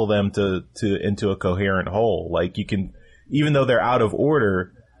assemble them into a coherent whole. Like, you can, even though they're out of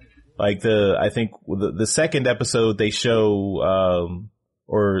order, like I think the second episode they show,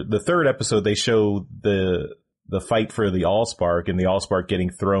 or the third episode they show the fight for the Allspark and the Allspark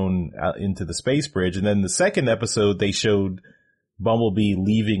getting thrown out into the space bridge. And then the second episode they showed Bumblebee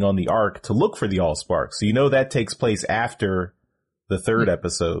leaving on the Ark to look for the Allspark. So you know that takes place after the third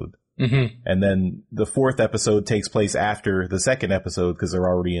episode. And then the fourth episode takes place after the second episode because they're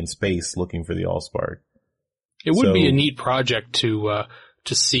already in space looking for the Allspark. It would be a neat project to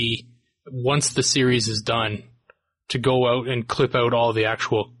see once the series is done, to go out and clip out all the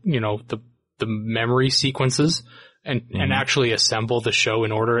actual, the memory sequences and actually assemble the show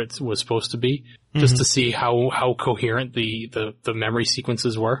in order it was supposed to be, just to see how coherent the memory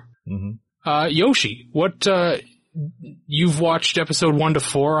sequences were. Yoshi, what, you've watched episode 1 to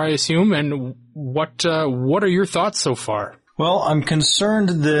 4, I assume, and what are your thoughts so far? Well, I'm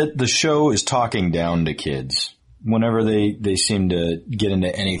concerned that the show is talking down to kids. Whenever they seem to get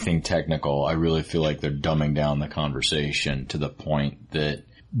into anything technical, I really feel like they're dumbing down the conversation to the point that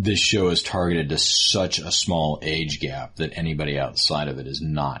this show is targeted to such a small age gap that anybody outside of it is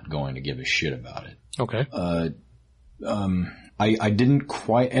not going to give a shit about it. Okay. I didn't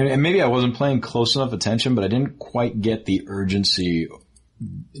quite, and maybe I wasn't paying close enough attention, but I didn't quite get the urgency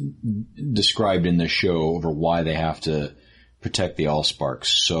described in the show over why they have to protect the Allspark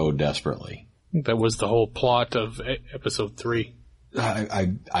so desperately. That was the whole plot of episode 3.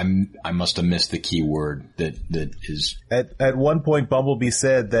 I must have missed the key word that is. At one point, Bumblebee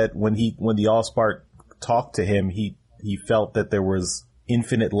said that when the Allspark talked to him, he felt that there was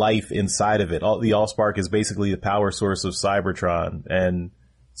infinite life inside of it. The Allspark is basically the power source of Cybertron, and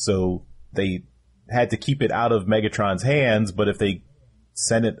so they had to keep it out of Megatron's hands. But if they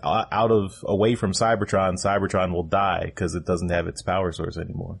send it away from Cybertron, Cybertron will die because it doesn't have its power source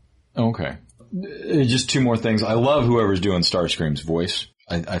anymore. Okay. Just 2 more things. I love whoever's doing Starscream's voice.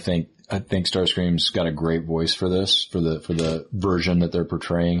 I think Starscream's got a great voice for this, for the version that they're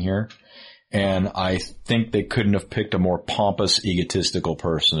portraying here. And I think they couldn't have picked a more pompous, egotistical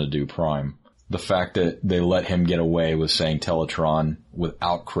person to do Prime. The fact that they let him get away with saying Teletron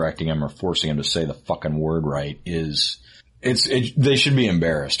without correcting him or forcing him to say the fucking word right they should be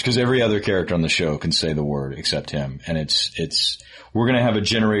embarrassed, because every other character on the show can say the word except him. And we're going to have a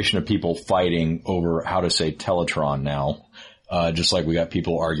generation of people fighting over how to say Teletron now. Just like we got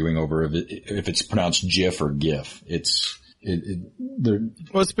people arguing over if it's pronounced GIF or GIF. It's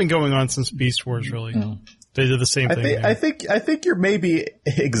been going on since Beast Wars, really. Yeah. They did the same thing. I think you're maybe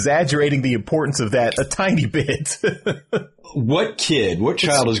exaggerating the importance of that a tiny bit. What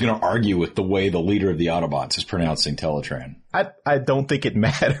child is going to argue with the way the leader of the Autobots is pronouncing Teletran? I don't think it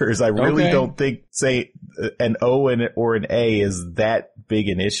matters. I really don't think, say, an O or an A is that big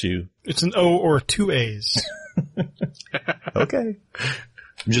an issue. It's an O or 2 A's. Okay.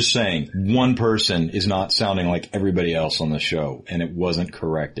 I'm just saying, one person is not sounding like everybody else on the show, and it wasn't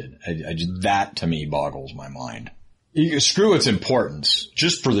corrected. That, to me, boggles my mind. Screw its importance,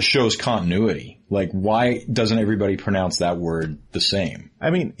 just for the show's continuity. Like, why doesn't everybody pronounce that word the same? I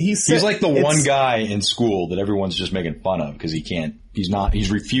mean, he's like the one guy in school that everyone's just making fun of because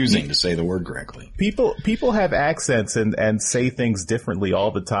he's refusing to say the word correctly. People have accents and say things differently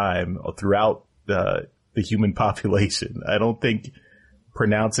all the time throughout the human population. I don't think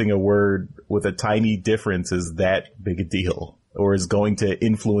pronouncing a word with a tiny difference is that big a deal, or is going to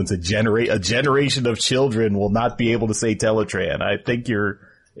influence a generation of children will not be able to say Teletran. I think you're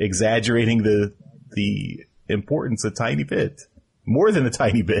exaggerating the importance a tiny bit, more than a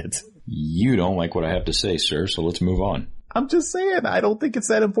tiny bit. You don't like what I have to say, sir, so let's move on. I'm just saying, I don't think it's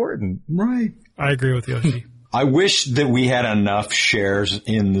that important. Right. I agree with Yoshi. I wish that we had enough shares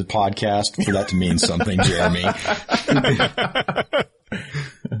in the podcast for that to mean something, Jeremy.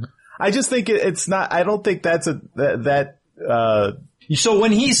 I just think it's not. I don't think that's So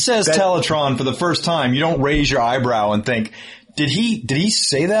when he says Teletron for the first time, you don't raise your eyebrow and think, did he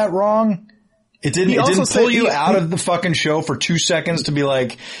say that wrong? It didn't pull you out of the fucking show for 2 seconds to be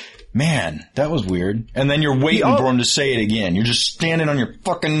like, man, that was weird. And then you're waiting for him to say it again. You're just standing on your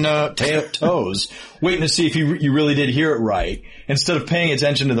fucking toes, waiting to see if you really did hear it right, instead of paying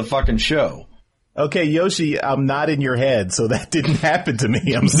attention to the fucking show. Okay, Yoshi, I'm not in your head, so that didn't happen to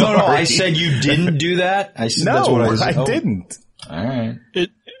me. I'm sorry. No, I said you didn't do that. I said that's what I said. I didn't. All right.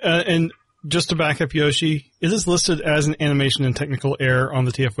 And just to back up Yoshi, it is listed as an animation and technical error on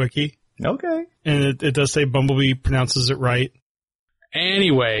the TF Wiki. Okay. And it does say Bumblebee pronounces it right.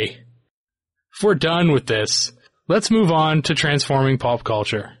 Anyway, if we're done with this, let's move on to transforming pop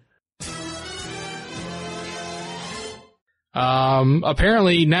culture.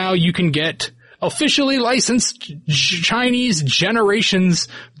 Apparently now you can get officially licensed Chinese Generations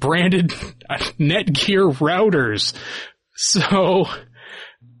branded Netgear routers. So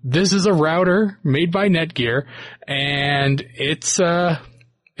this is a router made by Netgear, and it's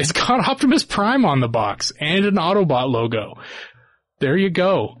got Optimus Prime on the box and an Autobot logo. There you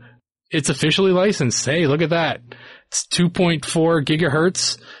go. It's officially licensed. Hey, look at that. It's 2.4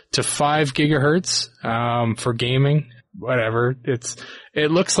 gigahertz to 5 gigahertz for gaming. Whatever.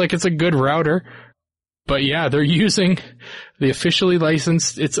 It looks like it's a good router. But yeah, they're using the officially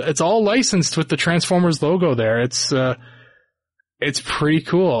licensed. It's all licensed with the Transformers logo there. It's pretty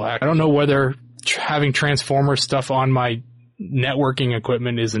cool. I don't know whether having Transformers stuff on my networking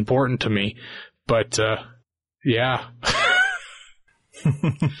equipment is important to me, but yeah.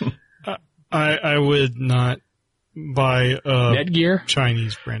 I would not buy a Netgear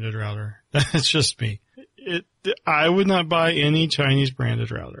Chinese branded router. That's just me. I would not buy any Chinese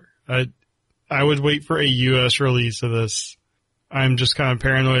branded router. I would wait for a U.S. release of this. I'm just kind of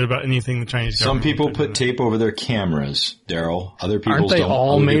paranoid about anything the Chinese government. Some people put tape over their cameras, Daryl. Other people aren't they don't.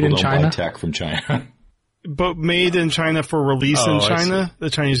 all made in China? Buy tech from China. But made in China for release in China, the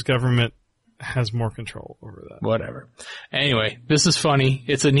Chinese government has more control over that. Whatever. Anyway, this is funny.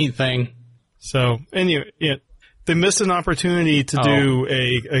 It's a neat thing. So anyway, yeah, they missed an opportunity to do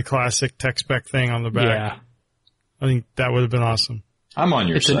a classic tech spec thing on the back. Yeah. I think that would have been awesome. I'm on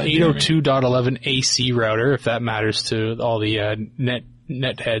your side. It's an 802.11 AC router, if that matters to all the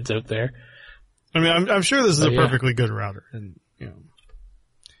net heads out there. I mean, I'm sure this is a perfectly good router. And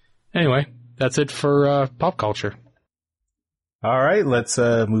Anyway, that's it for pop culture. All right, let's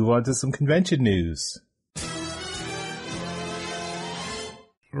move on to some convention news.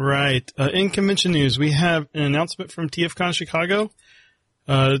 Right. In convention news, we have an announcement from TFCon Chicago.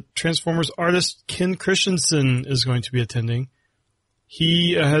 Transformers artist Ken Christensen is going to be attending.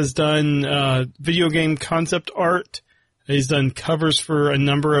 He has done video game concept art. He's done covers for a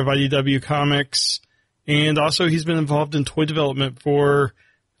number of IDW comics. And also he's been involved in toy development for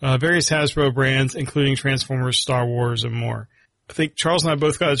various Hasbro brands, including Transformers, Star Wars, and more. I think Charles and I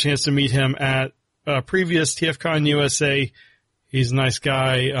both got a chance to meet him at previous TFCon USA. He's a nice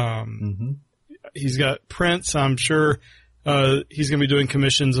guy. He's got prints. I'm sure he's going to be doing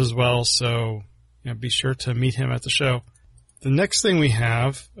commissions as well. So be sure to meet him at the show. The next thing we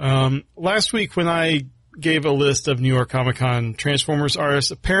have, last week when I gave a list of New York Comic Con Transformers artists,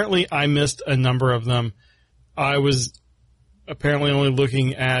 apparently I missed a number of them. I was apparently only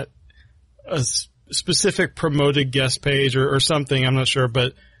looking at a specific promoted guest page or something. I'm not sure,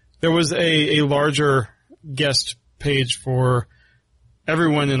 but there was a larger guest page for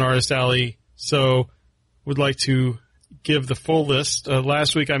everyone in Artist Alley. So would like to give the full list.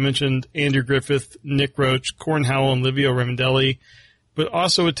 Last week I mentioned Andrew Griffith, Nick Roach, Corn Howell, and Livio Remendelli. But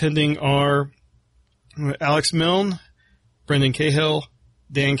also attending are Alex Milne, Brendan Cahill,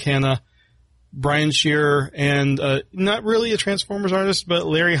 Dan Canna, Brian Shearer, and not really a Transformers artist, but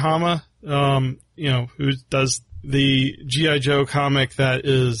Larry Hama, who does the G.I. Joe comic that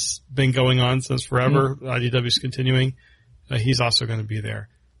is been going on since forever. IDW's continuing. He's also going to be there.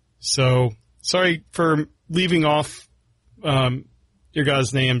 So, sorry for leaving off your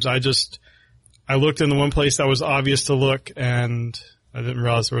guys' names. I looked in the one place that was obvious to look, and I didn't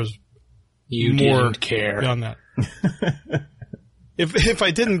realize there was more didn't care beyond that. If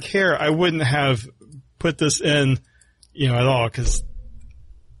I didn't care, I wouldn't have put this in, at all, because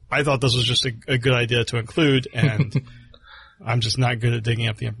I thought this was just a good idea to include, and I'm just not good at digging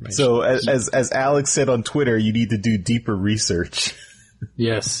up the information. So, as Alex said on Twitter, you need to do deeper research.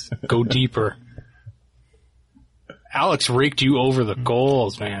 Yes, go deeper. Alex raked you over the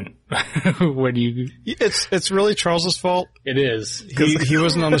goals, man. It's really Charles's fault. It is. He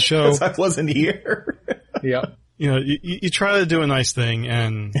wasn't on the show. I wasn't here. Yep. You try to do a nice thing,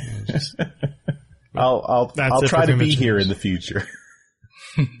 and I'll try to be here in the future.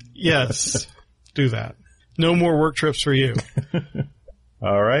 Yes, do that. No more work trips for you.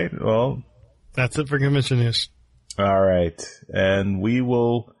 All right. Well, that's it for convention news. All right, and we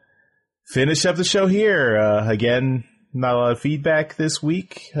will finish up the show here. Again, not a lot of feedback this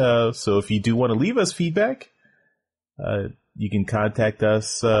week, so if you do want to leave us feedback, you can contact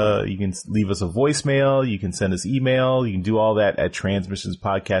us. You can leave us a voicemail. You can send us email. You can do all that at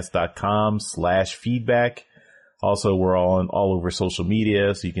transmissionspodcast.com/feedback. Also, we're all over social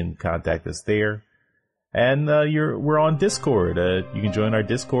media, so you can contact us there. And we're on Discord. You can join our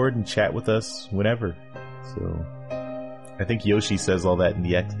Discord and chat with us whenever. So I think Yoshi says all that in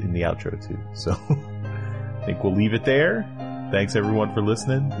the outro too. So I think we'll leave it there. Thanks everyone for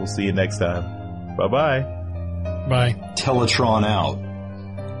listening. We'll see you next time. Bye-bye. Bye. Teletron out.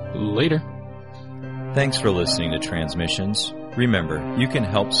 Later. Thanks for listening to Transmissions. Remember, you can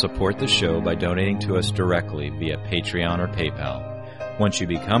help support the show by donating to us directly via Patreon or PayPal. Once you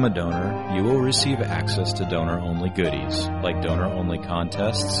become a donor, you will receive access to donor-only goodies, like donor-only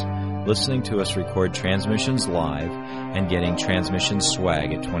contests, listening to us record transmissions live, and getting transmission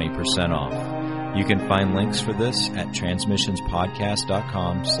swag at 20% off. You can find links for this at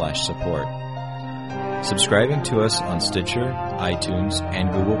transmissionspodcast.com/support. Subscribing to us on Stitcher, iTunes,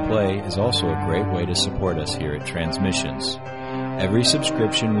 and Google Play is also a great way to support us here at Transmissions. Every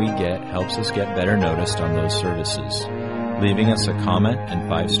subscription we get helps us get better noticed on those services. Leaving us a comment and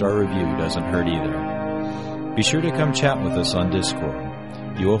 5-star review doesn't hurt either. Be sure to come chat with us on Discord.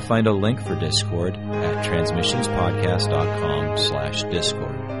 You will find a link for Discord at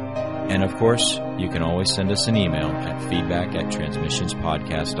transmissionspodcast.com/Discord. And of course, you can always send us an email at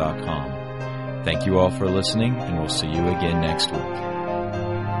feedback@transmissionspodcast.com. Thank you all for listening, and we'll see you again next week.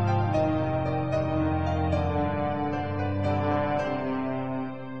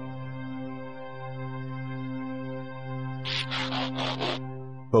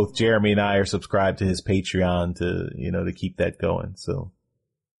 Both Jeremy and I are subscribed to his Patreon to keep that going. So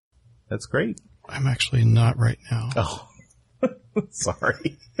that's great. I'm actually not right now. Oh,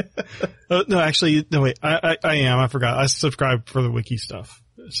 sorry. No, actually, no, wait. I am. I forgot. I subscribe for the wiki stuff.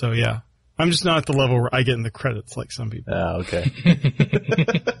 So yeah, I'm just not at the level where I get in the credits like some people. Oh, okay.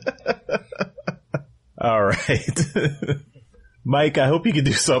 All right. Mike, I hope you can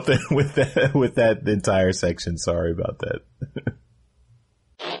do something with that entire section. Sorry about that.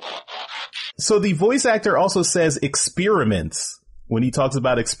 So the voice actor also says experiments when he talks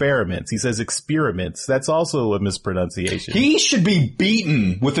about experiments. He says experiments. That's also a mispronunciation. He should be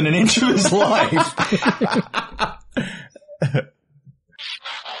beaten within an inch of his life.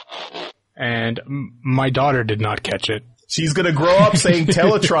 And my daughter did not catch it. She's gonna grow up saying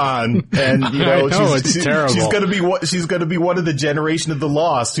Teletron, and it's terrible. She's gonna be one of the generation of the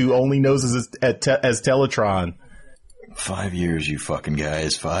lost who only knows as Teletron. 5 years, you fucking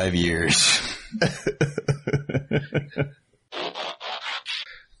guys. 5 years.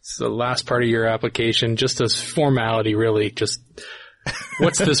 It's the last part of your application, just as formality, really. Just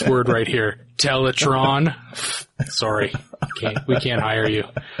what's this word right here? Teletron. Sorry, we can't hire you.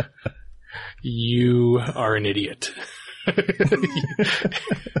 You are an idiot.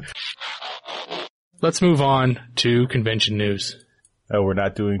 Let's move on to convention news. Oh, we're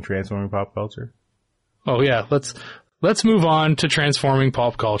not doing Transforming Pop Culture? Oh yeah, let's move on to Transforming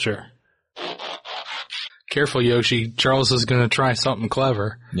Pop Culture. Careful, Yoshi. Charles is going to try something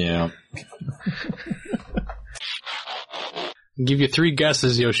clever. Yeah. I'll give you 3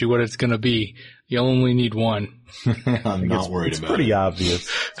 guesses, Yoshi, what it's going to be. You'll only need one. I'm not worried about it. Pretty obvious.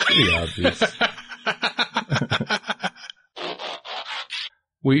 It's pretty obvious.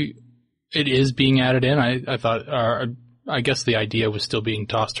 It is being added in. I thought I guess the idea was still being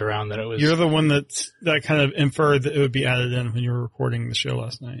tossed around that it was. You're the one that kind of inferred that it would be added in when you were recording the show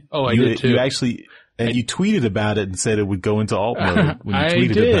last night. Oh, I did too. You actually, and you tweeted about it and said it would go into alt mode when you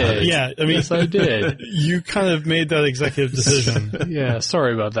tweeted about it. Yeah, I mean, yes, I did. You kind of made that executive decision. Yeah,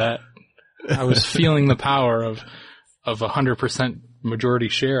 sorry about that. I was feeling the power of 100% majority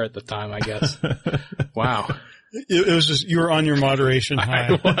share at the time, I guess. Wow. It was just, you were on your moderation high.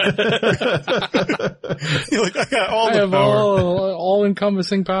 You're like, I got all the power. All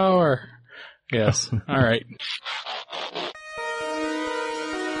encompassing power. Yes. All right.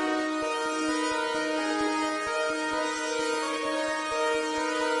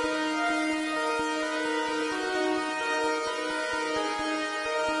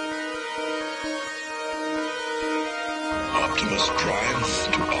 Optimus Prime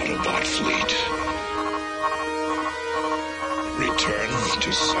to Autobot fleet. Return to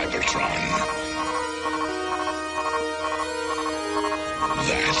Cybertron.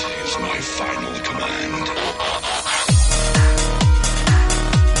 That is my final command.